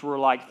teammates were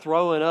like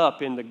throwing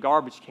up in the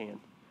garbage can.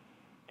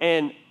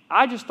 And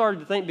I just started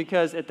to think,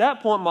 because at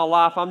that point in my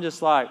life, I'm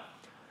just like,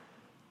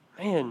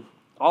 man,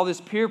 all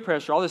this peer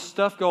pressure, all this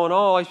stuff going on,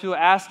 all these people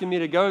asking me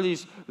to go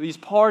to these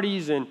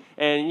parties and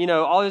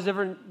all these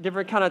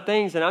different kind of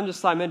things. And I'm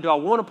just like, man, do I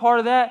want a part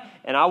of that?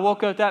 And I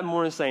woke up that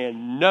morning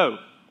saying, no,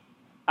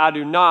 I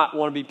do not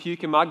want to be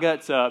puking my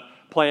guts up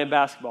playing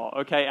basketball.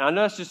 Okay, and I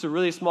know it's just a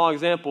really small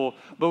example,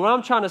 but what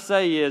I'm trying to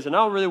say is, and I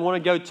don't really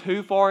want to go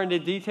too far into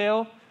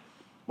detail,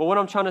 but what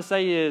I'm trying to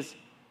say is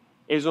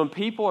when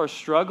people are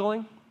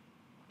struggling,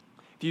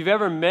 if you've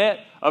ever met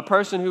a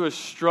person who is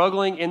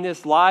struggling in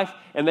this life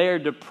and they are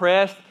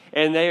depressed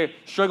and they're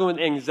struggling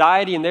with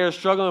anxiety and they're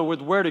struggling with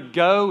where to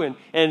go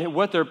and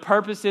what their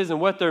purpose is and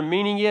what their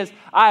meaning is,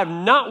 I have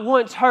not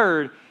once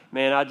heard,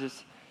 man,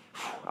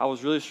 I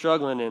was really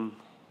struggling and,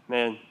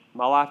 man,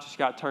 my life just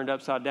got turned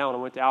upside down. I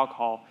went to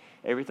alcohol.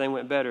 Everything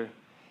went better.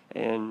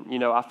 And,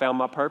 I found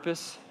my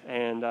purpose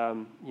and,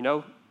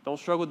 don't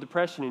struggle with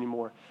depression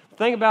anymore. The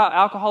thing about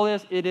alcohol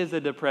is it is a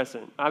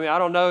depressant. I mean, I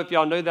don't know if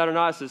y'all knew that or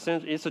not.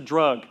 It's a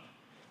drug.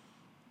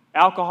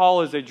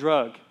 Alcohol is a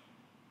drug.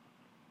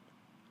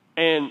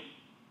 And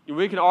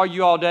we can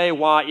argue all day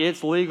why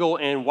it's legal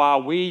and why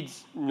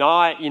weed's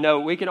not.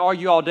 We can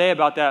argue all day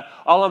about that.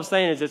 All I'm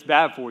saying is it's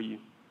bad for you.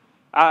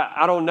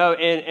 I don't know.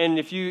 And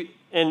if you...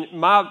 I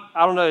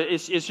don't know,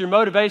 it's your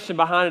motivation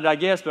behind it, I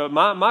guess, but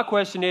my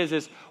question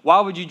is why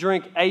would you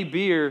drink a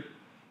beer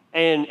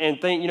and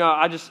think,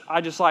 I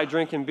just like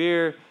drinking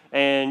beer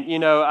and,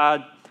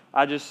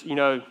 I just,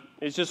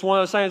 it's just one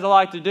of those things I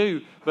like to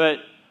do. But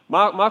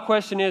my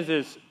question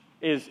is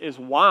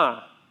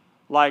why?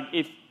 Like,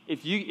 if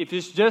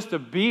it's just a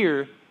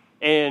beer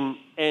and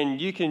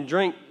you can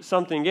drink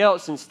something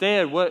else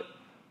instead,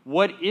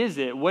 what is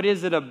it? What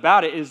is it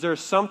about it? Is there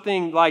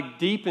something like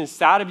deep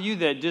inside of you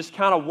that just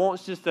kind of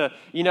wants just to,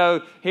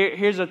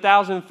 here's a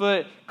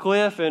 1,000-foot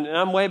cliff and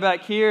I'm way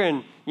back here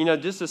and,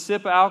 just a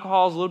sip of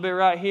alcohol is a little bit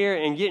right here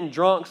and getting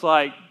drunk's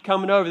like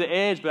coming over the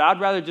edge, but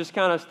I'd rather just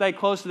kind of stay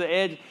close to the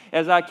edge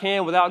as I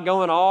can without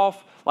going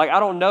off. Like,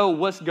 I don't know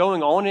what's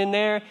going on in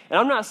there. And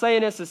I'm not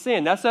saying it's a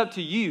sin. That's up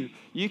to you.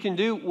 You can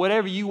do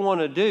whatever you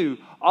want to do.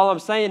 All I'm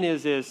saying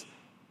is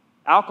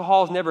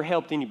alcohol's never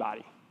helped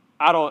anybody.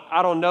 I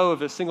don't know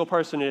of a single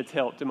person it's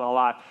helped in my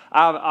life.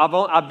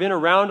 I've been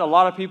around a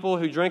lot of people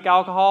who drink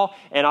alcohol,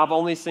 and I've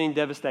only seen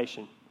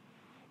devastation.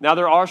 Now,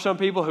 there are some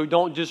people who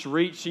don't just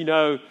reach,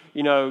 going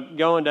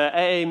to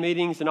AA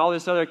meetings and all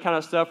this other kind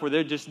of stuff where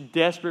they're just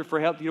desperate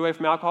for help to get away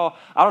from alcohol.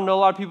 I don't know a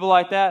lot of people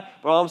like that,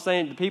 but all I'm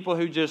saying, the people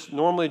who just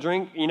normally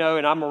drink,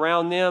 and I'm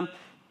around them,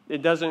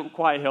 it doesn't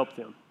quite help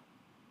them.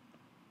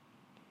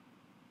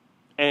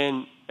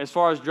 And as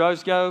far as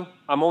drugs go,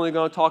 I'm only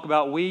going to talk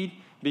about weed,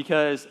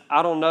 because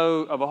I don't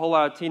know of a whole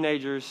lot of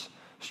teenagers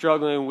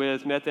struggling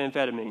with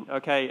methamphetamine,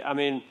 okay? I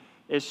mean,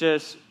 it's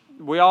just,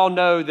 we all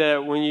know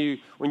that when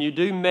you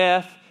do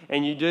meth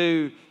and you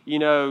do,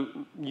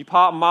 you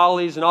pop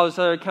mollies and all this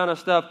other kind of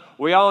stuff,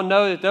 we all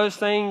know that those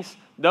things,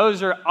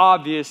 those are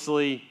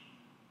obviously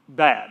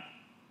bad.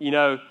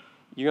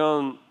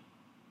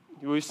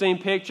 We've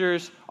seen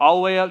pictures all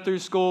the way up through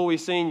school. We've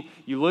seen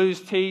you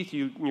lose teeth,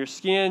 your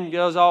skin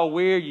goes all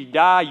weird, you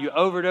die, you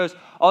overdose,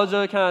 all those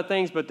other kind of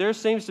things. But there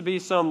seems to be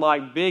some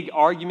like big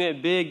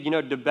argument, big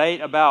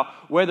debate about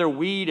whether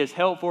weed is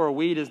helpful or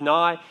weed is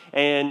not,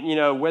 and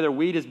whether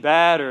weed is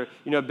bad or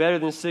better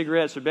than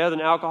cigarettes or better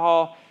than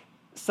alcohol.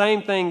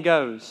 Same thing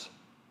goes.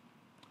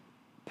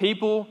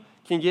 People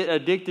can get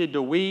addicted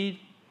to weed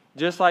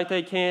just like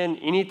they can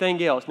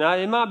anything else. Now,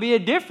 it might be a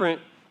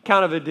different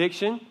kind of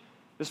addiction.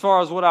 As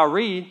far as what I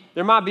read,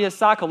 there might be a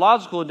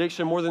psychological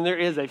addiction more than there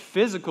is a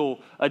physical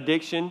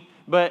addiction,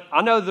 but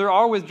I know there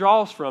are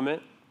withdrawals from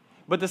it.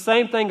 But the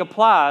same thing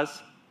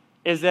applies,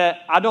 is that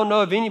I don't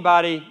know of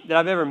anybody that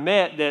I've ever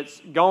met that's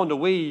gone to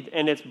weed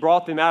and it's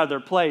brought them out of their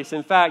place.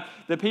 In fact,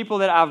 the people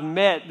that I've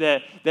met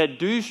that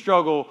do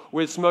struggle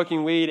with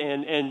smoking weed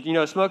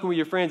and smoking with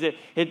your friends,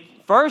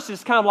 first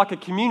it's kind of like a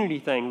community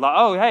thing. Like,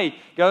 oh, hey,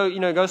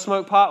 go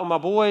smoke pot with my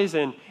boys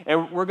and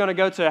we're going to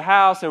go to a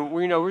house and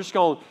we're just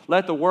going to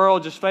let the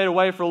world just fade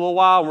away for a little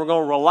while and we're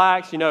going to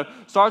relax.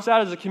 Starts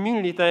out as a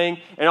community thing,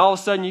 and all of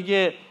a sudden you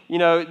get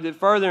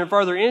further and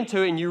further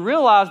into it, and you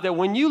realize that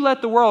when you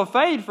let the world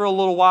fade for a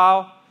little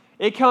while,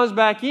 it comes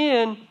back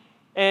in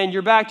and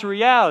you're back to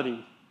reality.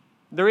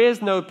 There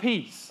is no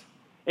peace.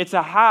 It's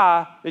a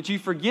high that you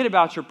forget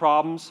about your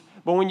problems,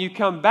 but when you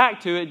come back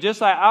to it,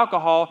 just like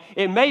alcohol,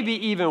 it may be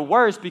even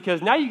worse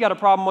because now you got a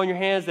problem on your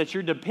hands that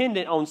you're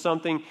dependent on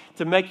something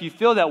to make you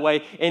feel that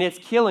way, and it's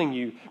killing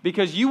you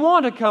because you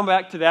want to come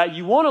back to that.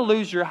 You want to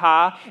lose your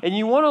high, and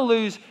you want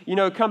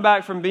to come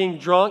back from being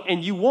drunk,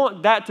 and you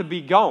want that to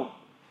be gone.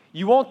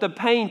 You want the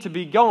pain to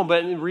be gone,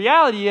 but the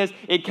reality is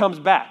it comes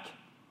back.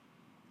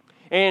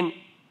 And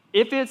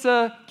if it's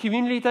a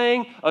community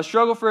thing, a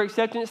struggle for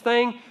acceptance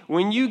thing,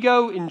 when you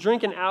go and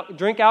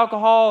drink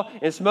alcohol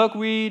and smoke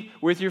weed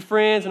with your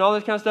friends and all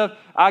this kind of stuff,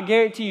 I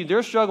guarantee you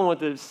they're struggling with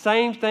the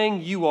same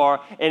thing you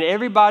are, and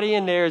everybody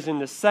in there is in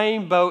the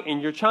same boat,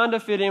 and you're trying to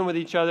fit in with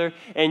each other,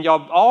 and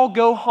y'all all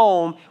go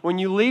home. When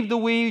you leave the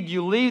weed,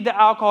 you leave the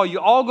alcohol, you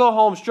all go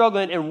home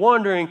struggling and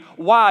wondering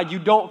why you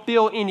don't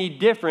feel any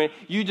different.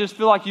 You just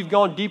feel like you've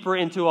gone deeper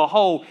into a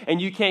hole and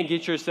you can't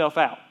get yourself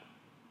out.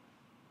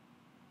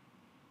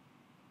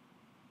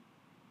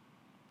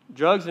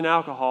 Drugs and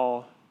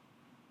alcohol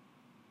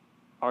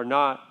are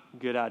not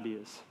good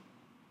ideas.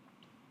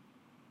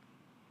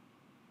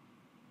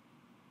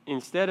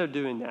 Instead of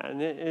doing that,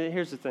 and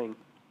here's the thing.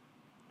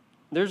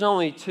 There's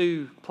only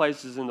 2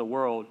 places in the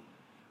world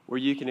where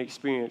you can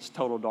experience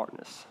total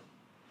darkness.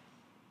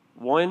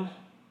 One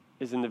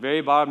is in the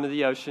very bottom of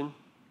the ocean,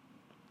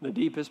 the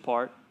deepest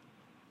part.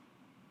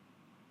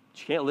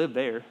 You can't live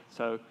there.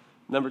 So,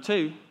 number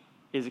 2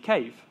 is a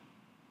cave.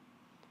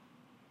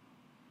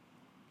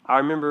 I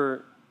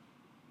remember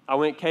I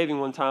went caving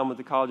one time with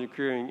the college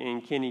crew,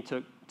 and Kenny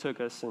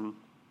took us, and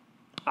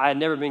I had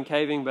never been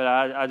caving,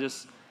 but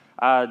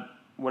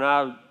when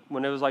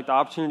it was like the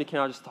opportunity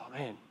came, I just thought,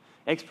 man,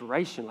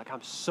 exploration, like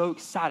I'm so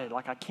excited,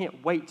 like I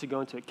can't wait to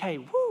go into a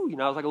cave. Woo!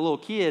 I was like a little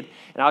kid,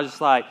 and I was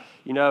just like,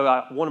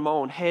 I wanted my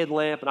own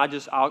headlamp, and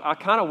I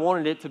kind of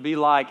wanted it to be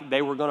like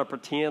they were going to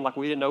pretend like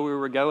we didn't know where we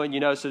were going,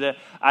 so that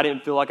I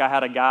didn't feel like I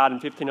had a guide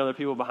and 15 other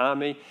people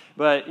behind me.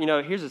 But,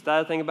 here's the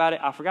other thing about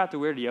it. I forgot to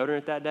wear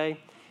deodorant that day.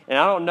 And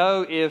I don't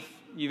know if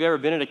you've ever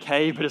been in a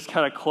cave, but it's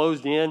kind of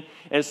closed in.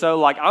 And so,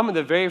 like, I'm in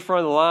the very front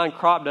of the line,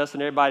 crop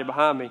dusting everybody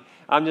behind me.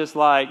 I'm just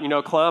like,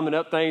 climbing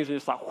up things, and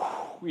it's like,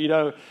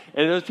 and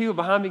there's people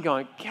behind me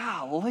going,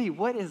 golly,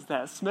 what is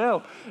that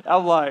smell?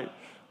 I'm like,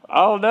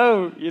 I don't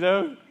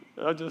know,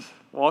 I just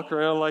walk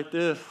around like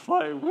this,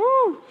 like,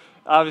 woo.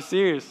 I was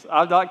serious.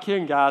 I'm not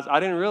kidding, guys. I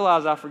didn't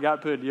realize I forgot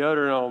to put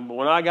deodorant on. But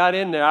when I got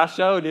in there, I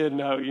sure didn't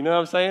know. You know what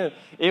I'm saying?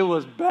 It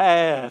was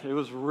bad. It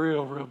was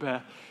real, real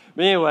bad.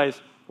 But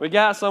anyways, we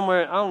got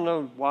somewhere. I don't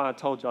know why I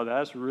told y'all that.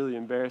 That's really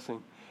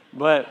embarrassing.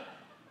 But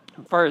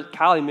first,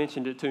 Kylie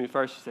mentioned it to me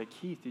first. She said,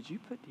 Keith, did you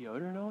put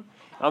deodorant on?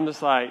 I'm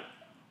just like,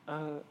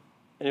 and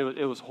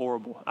it was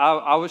horrible.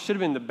 I should have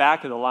been in the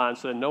back of the line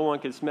so that no one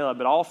could smell it.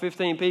 But all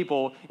 15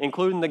 people,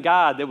 including the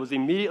guy that was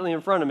immediately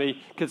in front of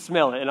me, could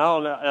smell it. And I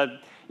don't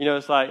know,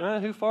 it's like,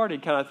 who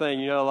farted kind of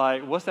thing.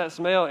 Like, what's that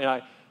smell?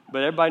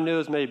 But everybody knew it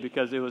was me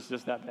because it was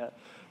just that bad.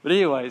 But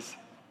anyways,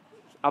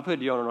 I put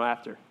deodorant on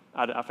after.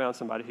 I found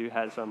somebody who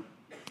had some.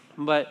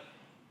 But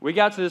we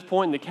got to this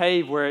point in the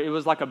cave where it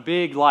was like a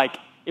big,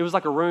 it was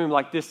like a room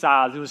like this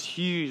size. It was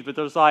huge, but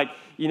there was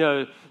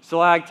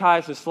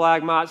stalactites and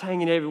stalagmites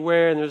hanging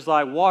everywhere, and there's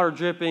like water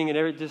dripping, and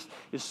it just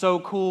is so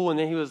cool. And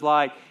then he was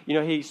like,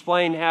 he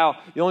explained how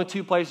the only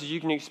 2 places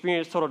you can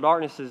experience total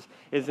darkness is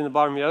in the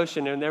bottom of the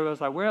ocean. And everyone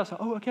was like, where else?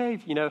 Oh, a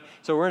cave,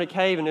 So we're in a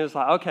cave, and it was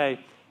like, okay,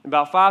 in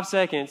about 5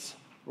 seconds,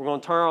 we're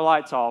going to turn our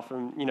lights off.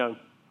 And,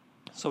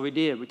 so we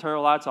did. We turned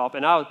our lights off.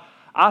 And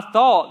I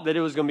thought that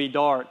it was going to be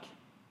dark,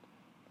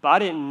 but I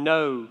didn't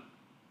know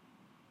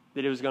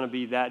that it was going to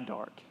be that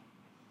dark.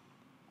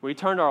 We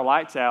turned our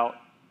lights out,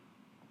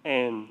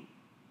 and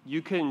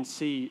you couldn't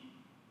see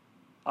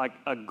like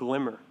a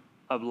glimmer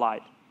of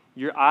light.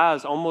 Your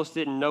eyes almost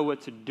didn't know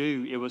what to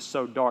do. It was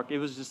so dark. It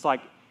was just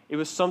like, it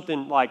was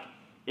something like,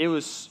 it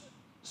was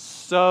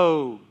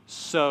so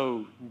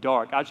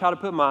dark. I tried to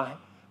put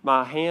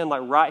my hand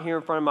like right here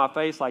in front of my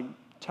face, like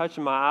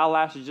touching my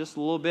eyelashes just a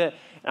little bit,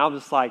 and I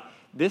was just like,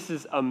 this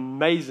is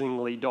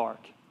amazingly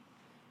dark.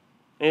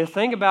 And the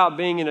thing about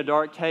being in a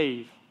dark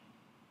cave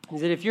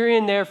is that if you're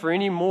in there for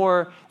any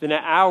more than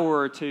an hour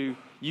or 2,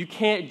 you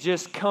can't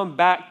just come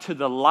back to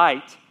the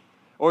light,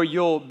 or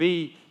your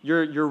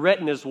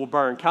retinas will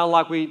burn. Kind of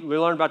like we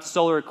learned about the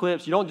solar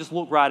eclipse. You don't just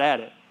look right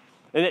at it.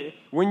 And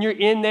when you're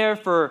in there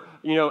for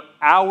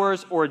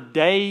hours or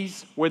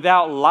days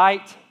without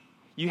light,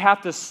 you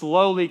have to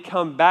slowly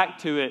come back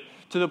to it,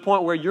 to the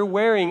point where you're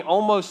wearing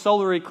almost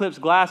solar eclipse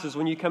glasses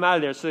when you come out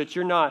of there, so that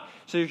you're not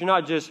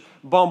just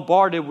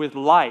bombarded with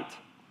light.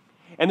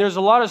 And there's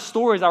a lot of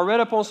stories. I read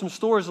up on some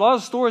stories. A lot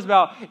of stories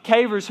about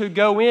cavers who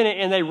go in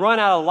and they run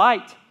out of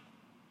light.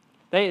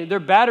 Their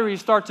batteries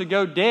start to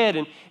go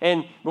dead,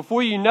 and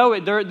before you know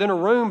it, they're in a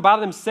room by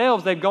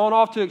themselves. They've gone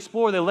off to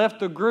explore. They left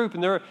the group,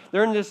 and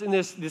they're in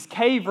this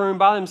cave room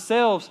by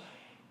themselves,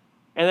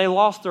 and they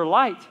lost their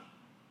light.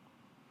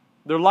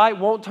 Their light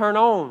won't turn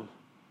on.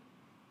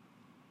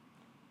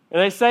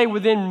 And they say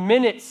within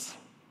minutes,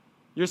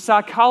 your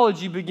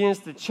psychology begins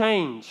to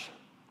change.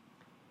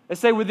 They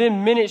say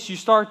within minutes you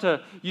start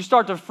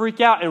to freak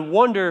out and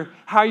wonder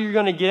how you're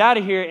going to get out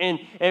of here.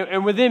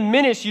 And within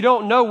minutes you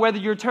don't know whether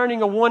you're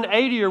turning a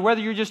 180 or whether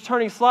you're just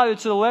turning slightly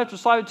to the left or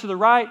slightly to the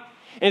right.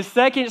 And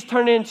seconds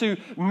turn into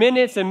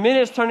minutes, and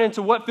minutes turn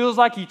into what feels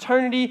like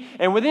eternity.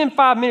 And within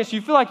 5 minutes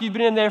you feel like you've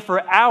been in there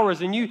for hours,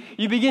 and you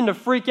begin to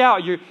freak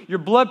out. Your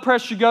blood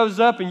pressure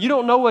goes up and you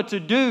don't know what to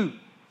do.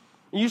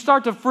 And you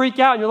start to freak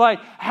out and you're like,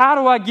 how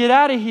do I get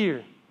out of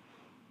here?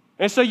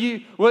 And so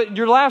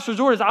your last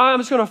resort is, I'm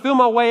just going to feel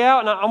my way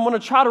out and I'm going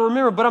to try to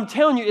remember. But I'm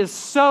telling you, it's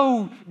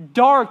so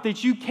dark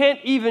that you can't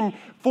even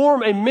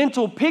form a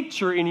mental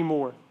picture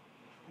anymore.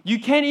 You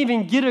can't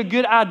even get a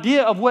good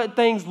idea of what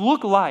things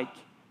look like.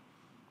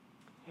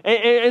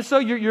 And so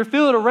you're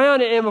feeling around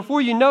it, and before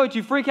you know it,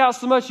 you freak out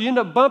so much, you end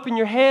up bumping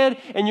your head,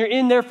 and you're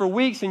in there for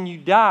weeks, and you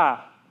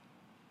die.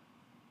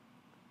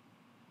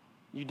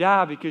 You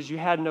die because you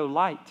had no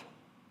light.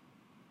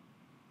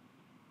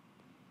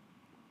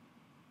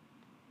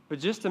 But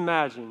just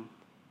imagine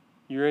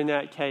you're in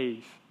that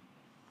cave,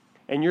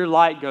 and your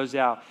light goes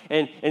out,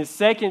 and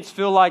seconds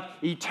feel like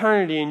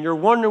eternity, and you're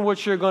wondering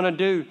what you're going to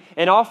do.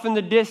 And off in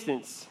the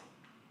distance,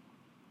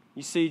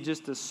 you see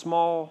just a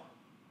small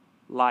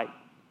light.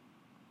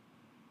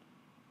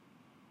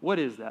 What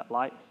is that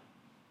light?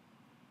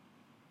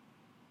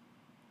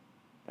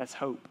 That's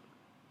hope.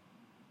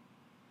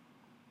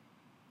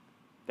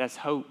 That's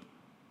hope.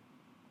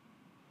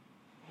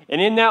 And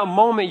in that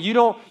moment, you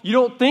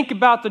don't think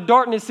about the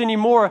darkness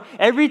anymore.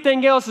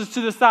 Everything else is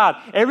to the side.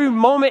 Every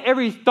moment,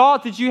 every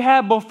thought that you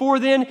had before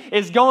then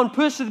is gone,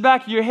 pushed to the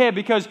back of your head,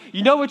 because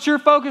you know what you're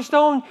focused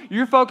on?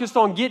 You're focused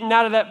on getting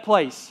out of that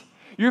place.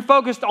 You're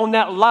focused on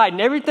that light,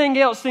 and everything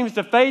else seems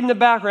to fade in the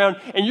background,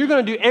 and you're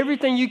going to do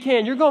everything you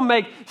can. You're going to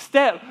make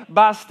step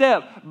by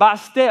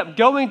step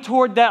going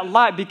toward that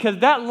light, because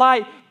that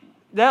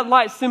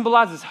light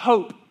symbolizes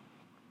hope.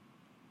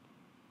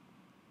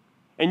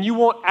 And you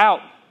want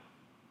out.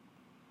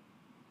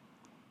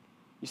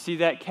 You see,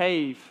 that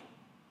cave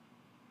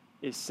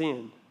is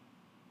sin.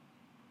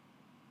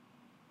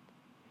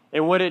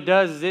 And what it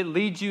does is it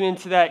leads you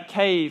into that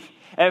cave.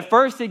 At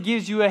first, it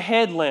gives you a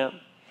headlamp.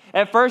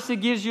 At first, it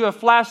gives you a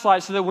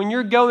flashlight so that when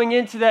you're going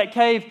into that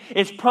cave,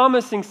 it's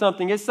promising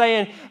something. It's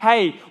saying,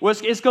 hey,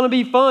 it's going to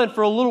be fun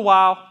for a little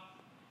while.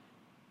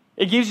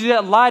 It gives you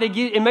that light.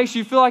 It makes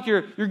you feel like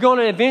you're going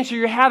on an adventure.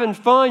 You're having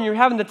fun. You're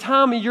having the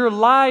time of your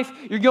life.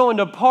 You're going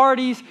to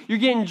parties. You're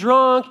getting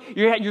drunk.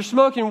 You're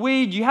smoking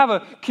weed. You have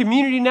a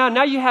community now.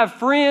 Now you have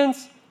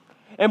friends.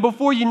 And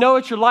before you know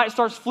it, your light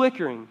starts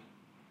flickering.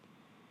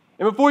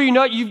 And before you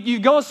know it,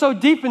 you've gone so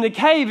deep in the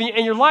cave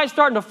and your light's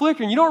starting to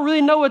flicker and you don't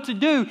really know what to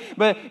do,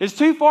 but it's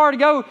too far to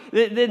go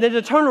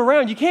to turn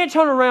around. You can't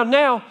turn around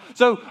now,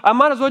 so I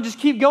might as well just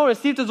keep going and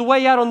see if there's a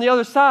way out on the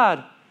other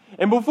side.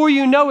 And before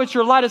you know it,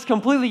 your light is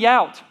completely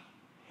out.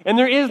 And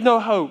there is no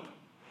hope.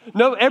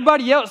 No,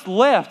 everybody else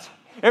left.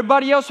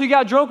 Everybody else who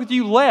got drunk with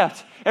you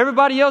left.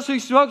 Everybody else who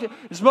smoked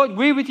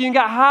weed with you and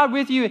got high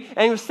with you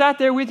and sat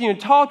there with you and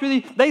talked with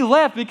you, they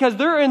left because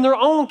they're in their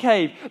own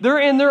cave. They're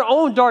in their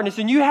own darkness,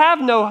 and you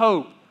have no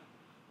hope.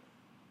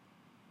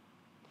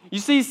 You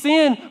see,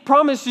 sin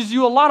promises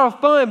you a lot of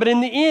fun, but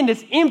in the end,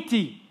 it's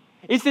empty.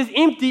 It's as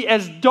empty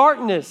as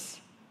darkness.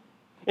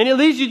 And it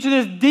leads you to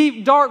this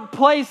deep, dark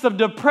place of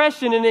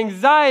depression and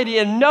anxiety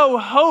and no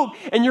hope.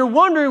 And you're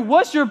wondering,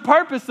 what's your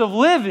purpose of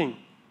living?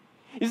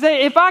 You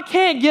say, if I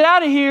can't get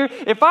out of here,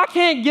 if I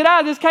can't get out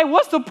of this cave,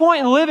 what's the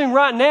point in living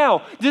right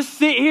now? Just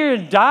sit here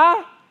and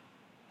die?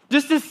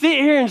 Just to sit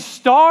here and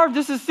starve?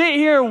 Just to sit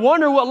here and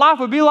wonder what life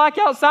would be like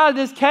outside of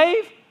this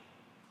cave?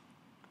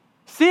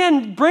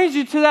 Sin brings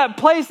you to that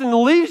place and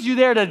leaves you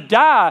there to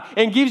die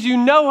and gives you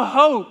no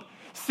hope.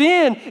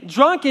 Sin,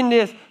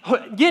 drunkenness,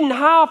 getting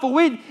high off of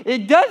weed,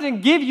 it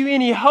doesn't give you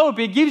any hope.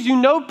 It gives you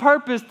no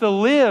purpose to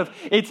live.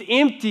 It's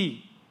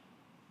empty.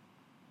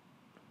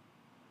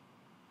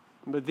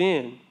 But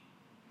then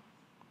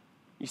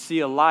you see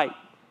a light,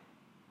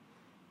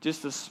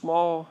 just a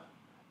small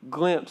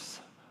glimpse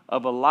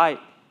of a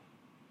light.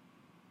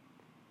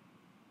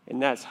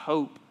 And that's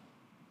hope.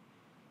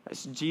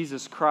 That's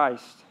Jesus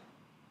Christ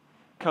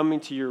coming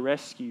to your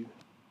rescue.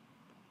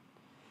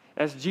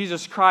 That's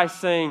Jesus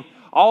Christ saying,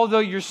 although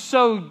you're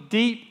so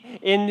deep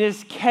in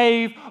this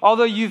cave,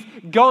 although you've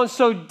gone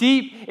so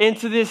deep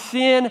into this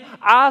sin,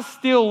 I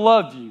still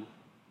love you.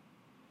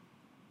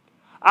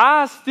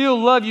 I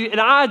still love you, and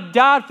I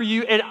died for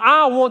you, and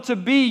I want to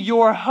be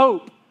your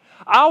hope.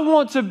 I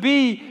want to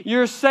be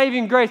your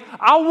saving grace.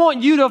 I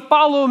want you to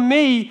follow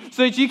me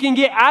so that you can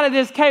get out of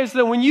this cave, so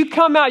that when you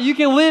come out, you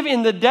can live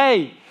in the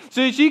day, so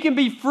that you can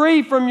be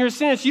free from your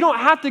sins. You don't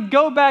have to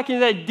go back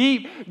into that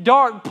deep,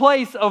 dark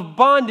place of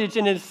bondage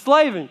and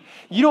enslavement.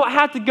 You don't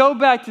have to go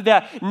back to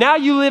that. Now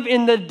you live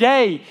in the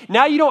day.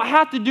 Now you don't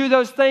have to do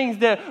those things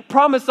that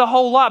promise a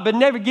whole lot but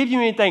never give you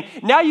anything.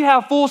 Now you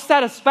have full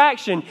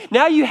satisfaction.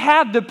 Now you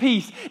have the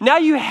peace. Now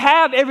you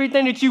have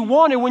everything that you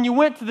wanted when you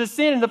went to the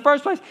sin in the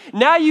first place.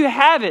 Now you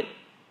have it.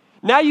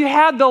 Now you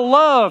have the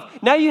love.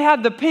 Now you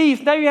have the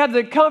peace. Now you have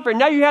the comfort.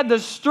 Now you have the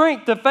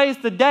strength to face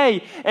the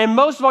day. And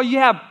most of all, you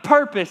have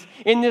purpose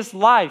in this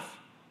life.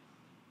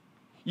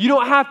 You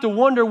don't have to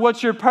wonder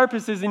what your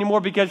purpose is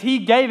anymore because He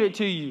gave it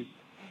to you.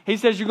 He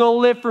says, you're going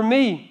to live for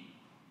me.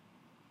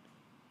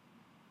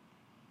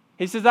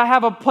 He says, I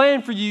have a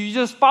plan for you. You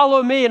just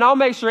follow me and I'll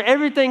make sure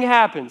everything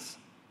happens.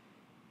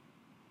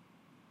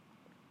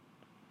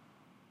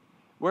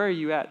 Where are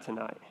you at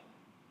tonight?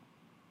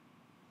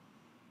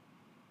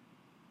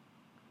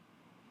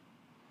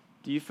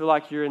 Do you feel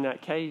like you're in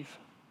that cave?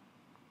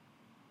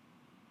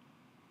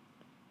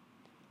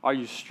 Are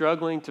you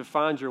struggling to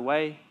find your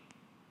way?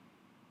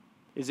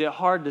 Is it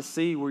hard to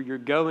see where you're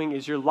going?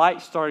 Is your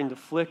light starting to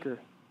flicker?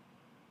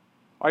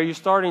 Are you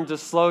starting to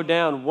slow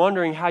down,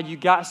 wondering how you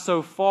got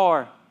so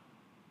far?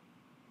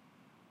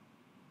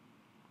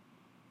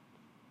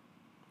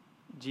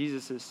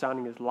 Jesus is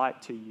shining His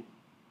light to you.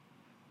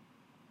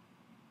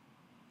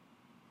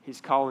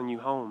 He's calling you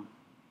home.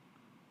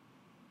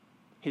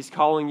 He's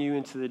calling you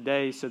into the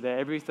day so that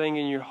everything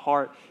in your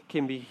heart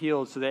can be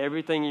healed, so that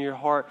everything in your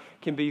heart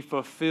can be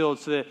fulfilled,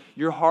 so that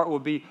your heart will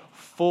be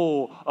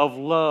full of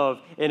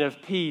love and of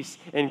peace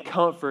and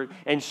comfort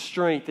and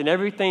strength and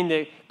everything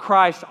that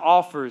Christ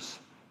offers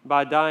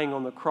by dying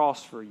on the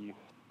cross for you.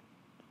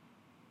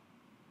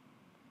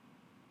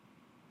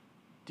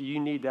 Do you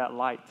need that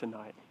light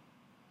tonight?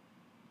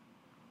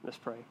 Let's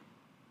pray.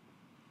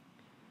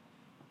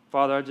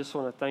 Father, I just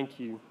want to thank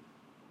you,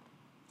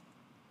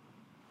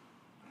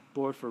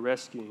 Lord, for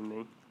rescuing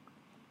me.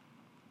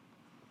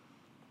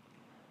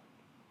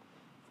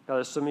 God,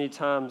 there's so many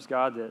times,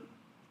 God,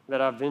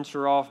 that I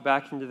venture off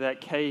back into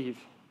that cave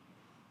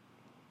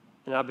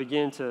and I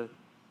begin to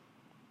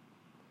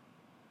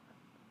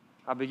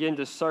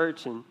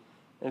search and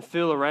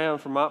feel around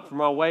for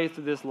my way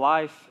through this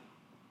life.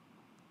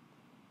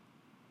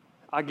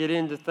 I get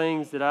into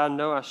things that I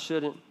know I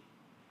shouldn't.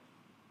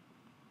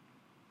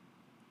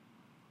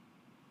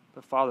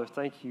 But Father,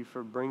 thank you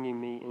for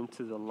bringing me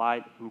into the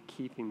light and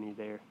keeping me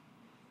there.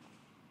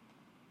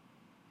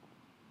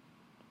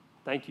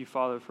 Thank you,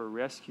 Father, for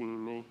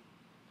rescuing me.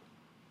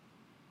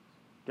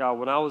 God,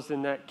 when I was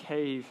in that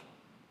cave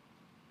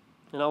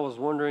and I was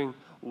wondering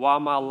why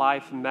my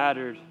life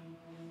mattered,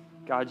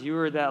 God, you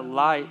were that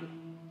light.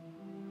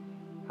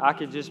 I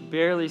could just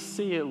barely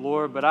see it,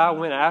 Lord, but I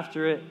went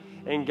after it,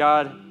 and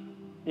God,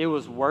 it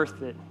was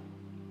worth it.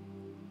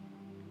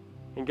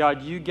 And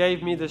God, you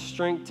gave me the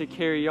strength to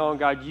carry on.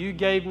 God, you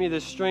gave me the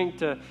strength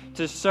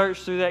to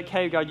search through that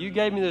cave. God, you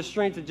gave me the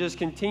strength to just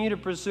continue to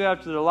pursue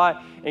after the light.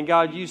 And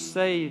God, you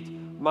saved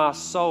my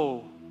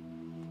soul.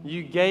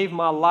 You gave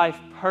my life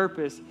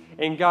purpose.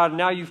 And God,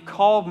 now you've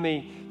called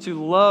me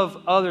to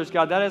love others.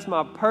 God, that is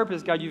my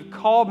purpose. God, you've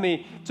called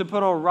me to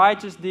put on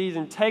righteous deeds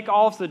and take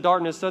off the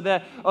darkness so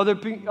that other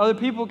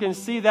people can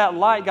see that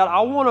light. God,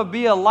 I want to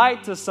be a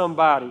light to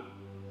somebody.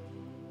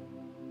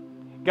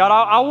 God,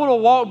 I want to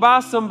walk by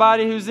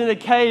somebody who's in a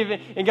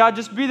cave, and God,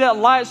 just be that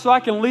light so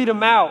I can lead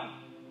them out.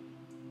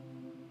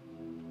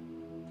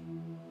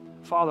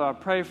 Father, I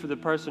pray for the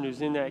person who's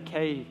in that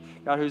cave,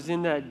 God, who's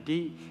in that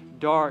deep,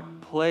 dark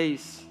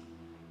place.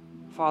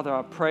 Father,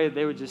 I pray that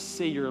they would just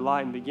see your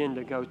light and begin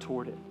to go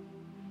toward it.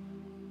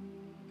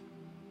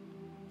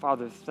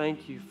 Father,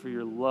 thank you for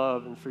your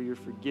love and for your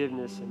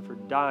forgiveness and for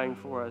dying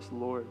for us,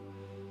 Lord.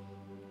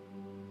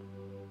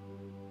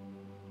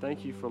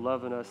 Thank you for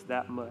loving us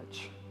that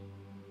much,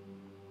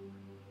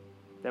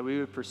 that we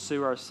would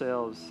pursue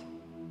ourselves,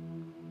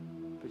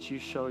 but you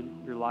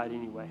showed your light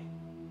anyway.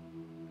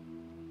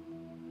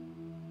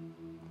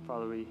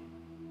 Father, we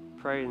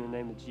pray in the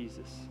name of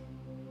Jesus.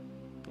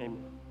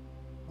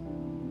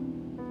 Amen.